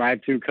 our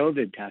drive-through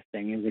COVID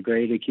testing is a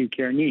great acute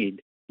care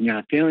need. You're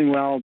not feeling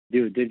well,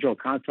 do a digital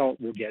consult.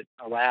 We'll get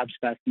a lab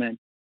specimen.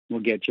 We'll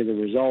get you the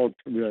results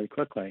really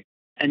quickly.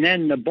 And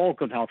then the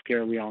bulk of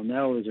healthcare, we all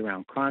know, is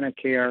around chronic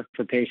care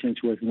for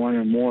patients with one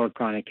or more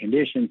chronic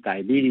conditions,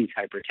 diabetes,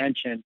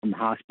 hypertension, from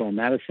hospital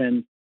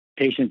medicine,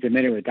 patients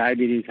admitted with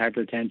diabetes,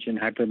 hypertension,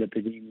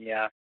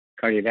 hyperlipidemia,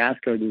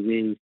 cardiovascular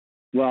disease.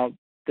 Well,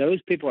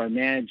 those people are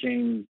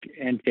managing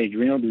end-stage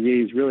renal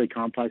disease, really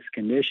complex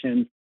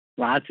conditions,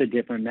 lots of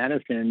different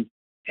medicines,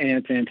 and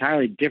it's an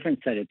entirely different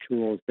set of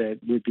tools that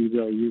would be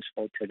really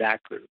useful to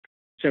that group.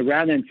 So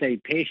rather than say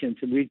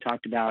patients, we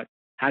talked about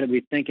how do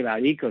we think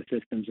about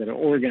ecosystems that are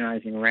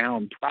organizing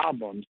around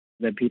problems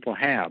that people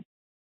have.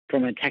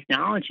 From a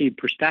technology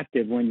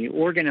perspective, when you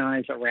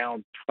organize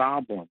around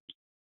problems,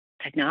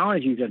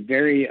 technology is a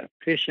very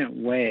efficient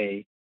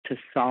way to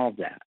solve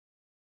that,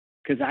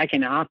 because I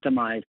can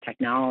optimize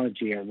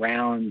technology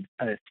around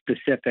a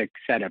specific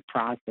set of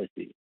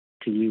processes,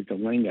 to use the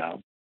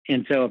lingo.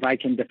 And so if I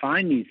can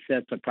define these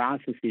sets of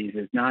processes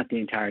as not the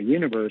entire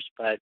universe,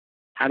 but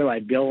how do I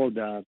build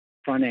a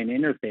front-end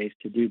interface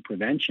to do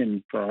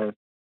prevention for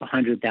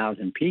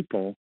 100,000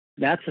 people,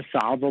 that's a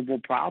solvable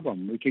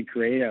problem. We could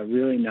create a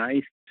really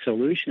nice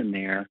solution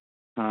there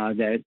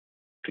that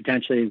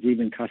potentially is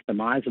even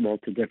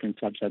customizable to different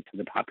subsets of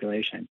the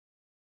population.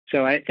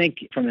 So I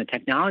think from the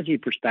technology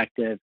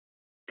perspective,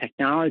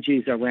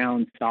 technologies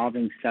around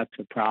solving sets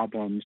of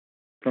problems.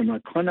 From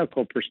a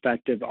clinical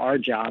perspective, our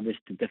job is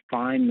to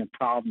define the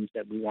problems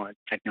that we want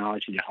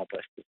technology to help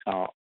us to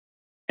solve.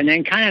 And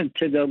then kind of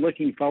to the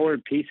looking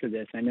forward piece of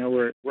this, I know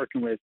we're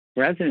working with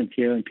residents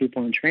here and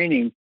people in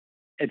training.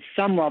 At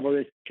some level,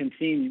 this can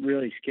seem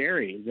really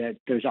scary that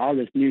there's all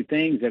this new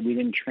things that we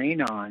didn't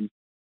train on.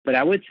 But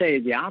I would say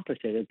the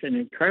opposite. It's an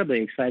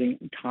incredibly exciting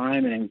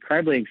time and an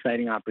incredibly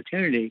exciting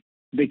opportunity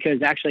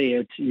because actually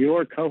it's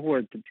your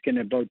cohort that's going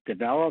to both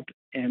develop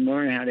and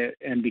learn how to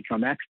and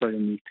become expert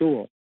in these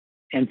tools.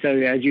 And so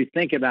as you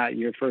think about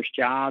your first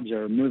jobs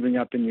or moving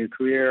up in your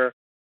career,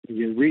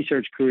 your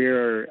research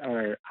career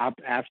or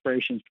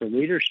aspirations for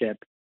leadership,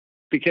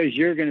 because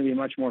you're going to be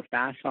much more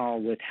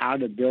facile with how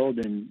to build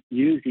and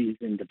use these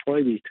and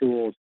deploy these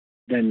tools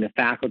than the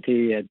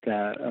faculty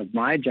of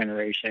my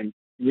generation,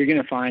 you're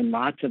going to find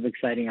lots of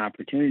exciting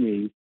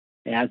opportunities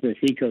as this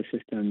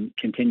ecosystem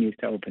continues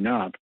to open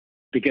up,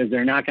 because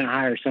they're not going to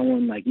hire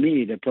someone like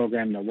me to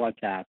program the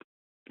WhatsApp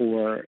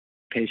for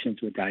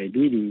patients with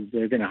diabetes.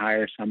 They're going to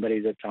hire somebody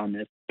that's on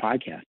this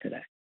podcast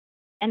today.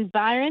 And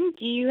Byron,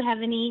 do you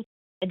have any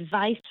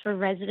advice for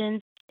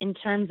residents in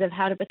terms of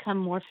how to become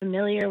more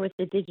familiar with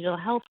the digital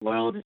health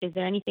world? Is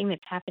there anything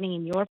that's happening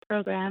in your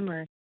program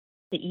or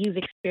that you've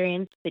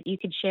experienced that you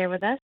could share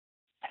with us?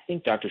 I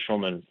think Dr.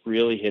 Schulman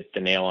really hit the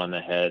nail on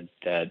the head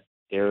that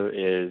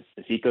this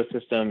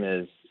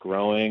ecosystem is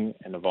growing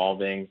and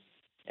evolving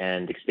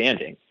and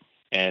expanding,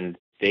 and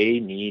they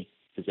need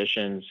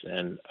physicians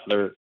and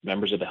other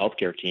members of the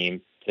healthcare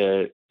team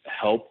to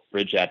help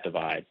bridge that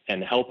divide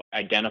and help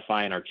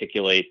identify and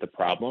articulate the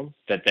problem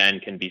that then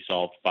can be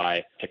solved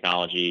by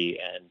technology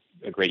and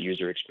a great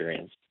user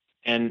experience.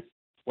 And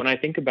when I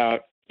think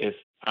about if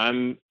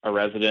I'm a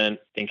resident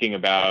thinking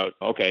about,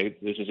 okay,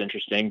 this is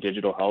interesting,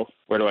 digital health,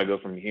 where do I go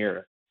from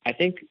here? I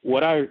think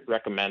what I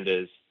recommend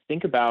is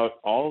think about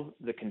all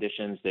the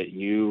conditions that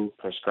you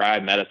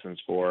prescribe medicines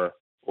for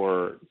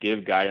or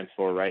give guidance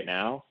for right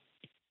now,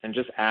 and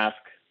just ask,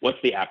 what's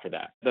the after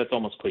that? That's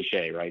almost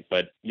cliche, right?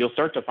 But you'll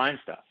start to find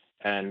stuff.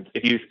 And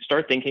if you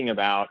start thinking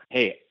about,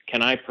 hey,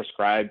 can I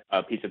prescribe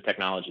a piece of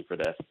technology for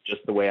this?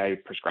 Just the way I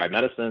prescribe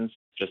medicines,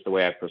 just the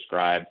way I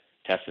prescribe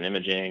tests and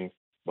imaging,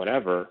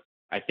 whatever,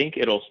 I think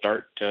it'll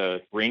start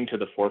to bring to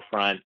the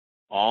forefront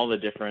all the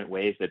different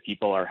ways that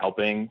people are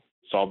helping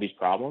solve these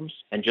problems.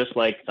 And just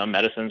like some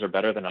medicines are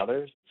better than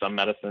others, some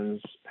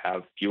medicines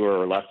have fewer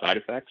or less side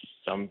effects,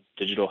 some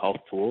digital health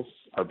tools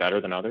are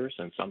better than others,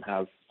 and some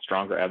have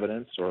stronger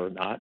evidence or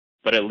not.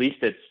 But at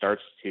least it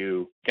starts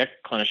to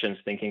get clinicians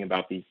thinking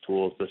about these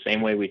tools the same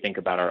way we think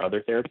about our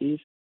other therapies.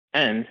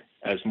 And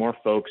as more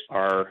folks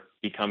are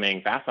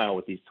becoming facile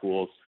with these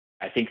tools,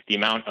 I think the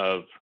amount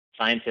of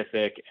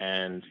scientific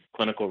and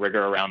clinical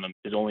rigor around them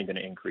is only going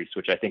to increase,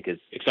 which I think is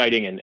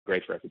exciting and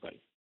great for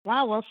everybody.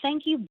 Wow, well,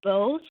 thank you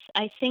both.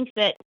 I think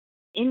that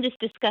in this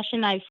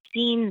discussion, I've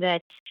seen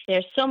that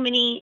there's so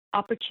many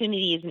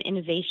opportunities and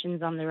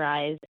innovations on the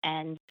rise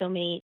and so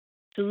many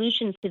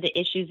solutions to the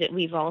issues that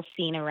we've all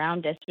seen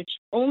around us, which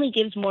only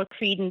gives more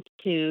credence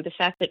to the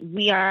fact that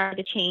we are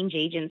the change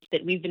agents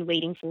that we've been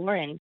waiting for.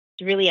 And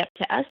it's really up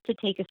to us to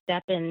take a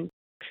step and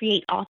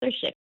create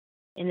authorship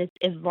in this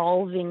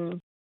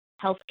evolving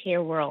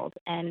healthcare world.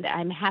 And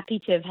I'm happy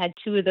to have had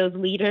two of those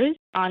leaders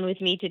on with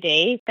me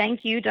today.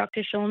 Thank you,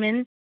 Dr.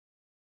 Schulman.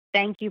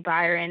 Thank you,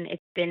 Byron.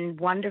 It's been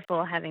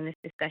wonderful having this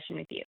discussion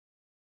with you.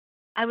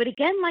 I would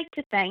again like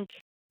to thank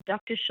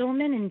Dr.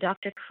 Schulman and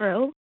Dr.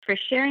 Crow for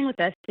sharing with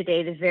us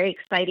today the very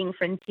exciting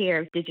frontier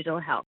of digital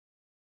health.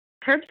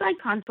 Curbside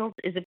Consults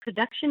is a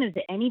production of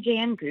the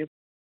NEJM Group,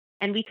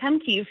 and we come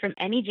to you from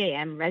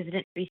NEJM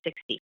Resident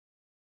 360.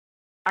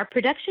 Our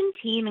production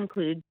team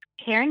includes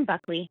Karen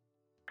Buckley,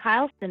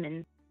 Kyle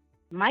Simmons,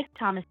 Mike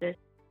Thomasis,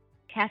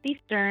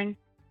 Kathy Stern,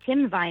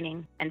 Tim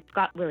Vining, and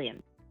Scott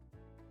Williams.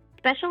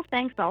 Special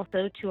thanks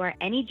also to our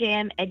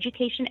NEJM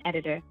Education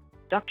Editor,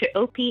 Dr.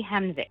 O.P.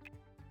 Hamzik.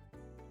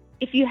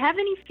 If you have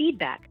any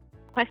feedback,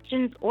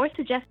 questions, or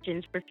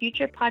suggestions for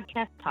future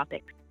podcast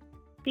topics,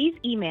 please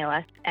email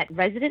us at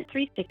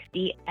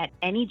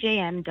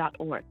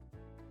resident360@nejm.org.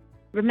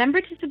 Remember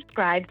to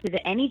subscribe to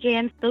the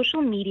NEJM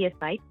social media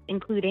sites,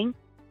 including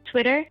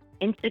Twitter,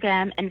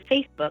 Instagram, and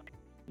Facebook,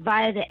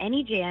 via the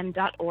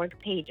nejm.org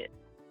pages.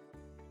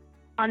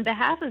 On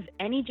behalf of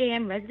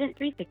NEJM Resident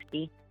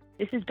 360,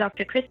 this is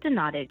Dr. Krista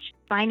Nottage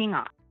signing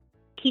off.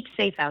 Keep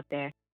safe out there.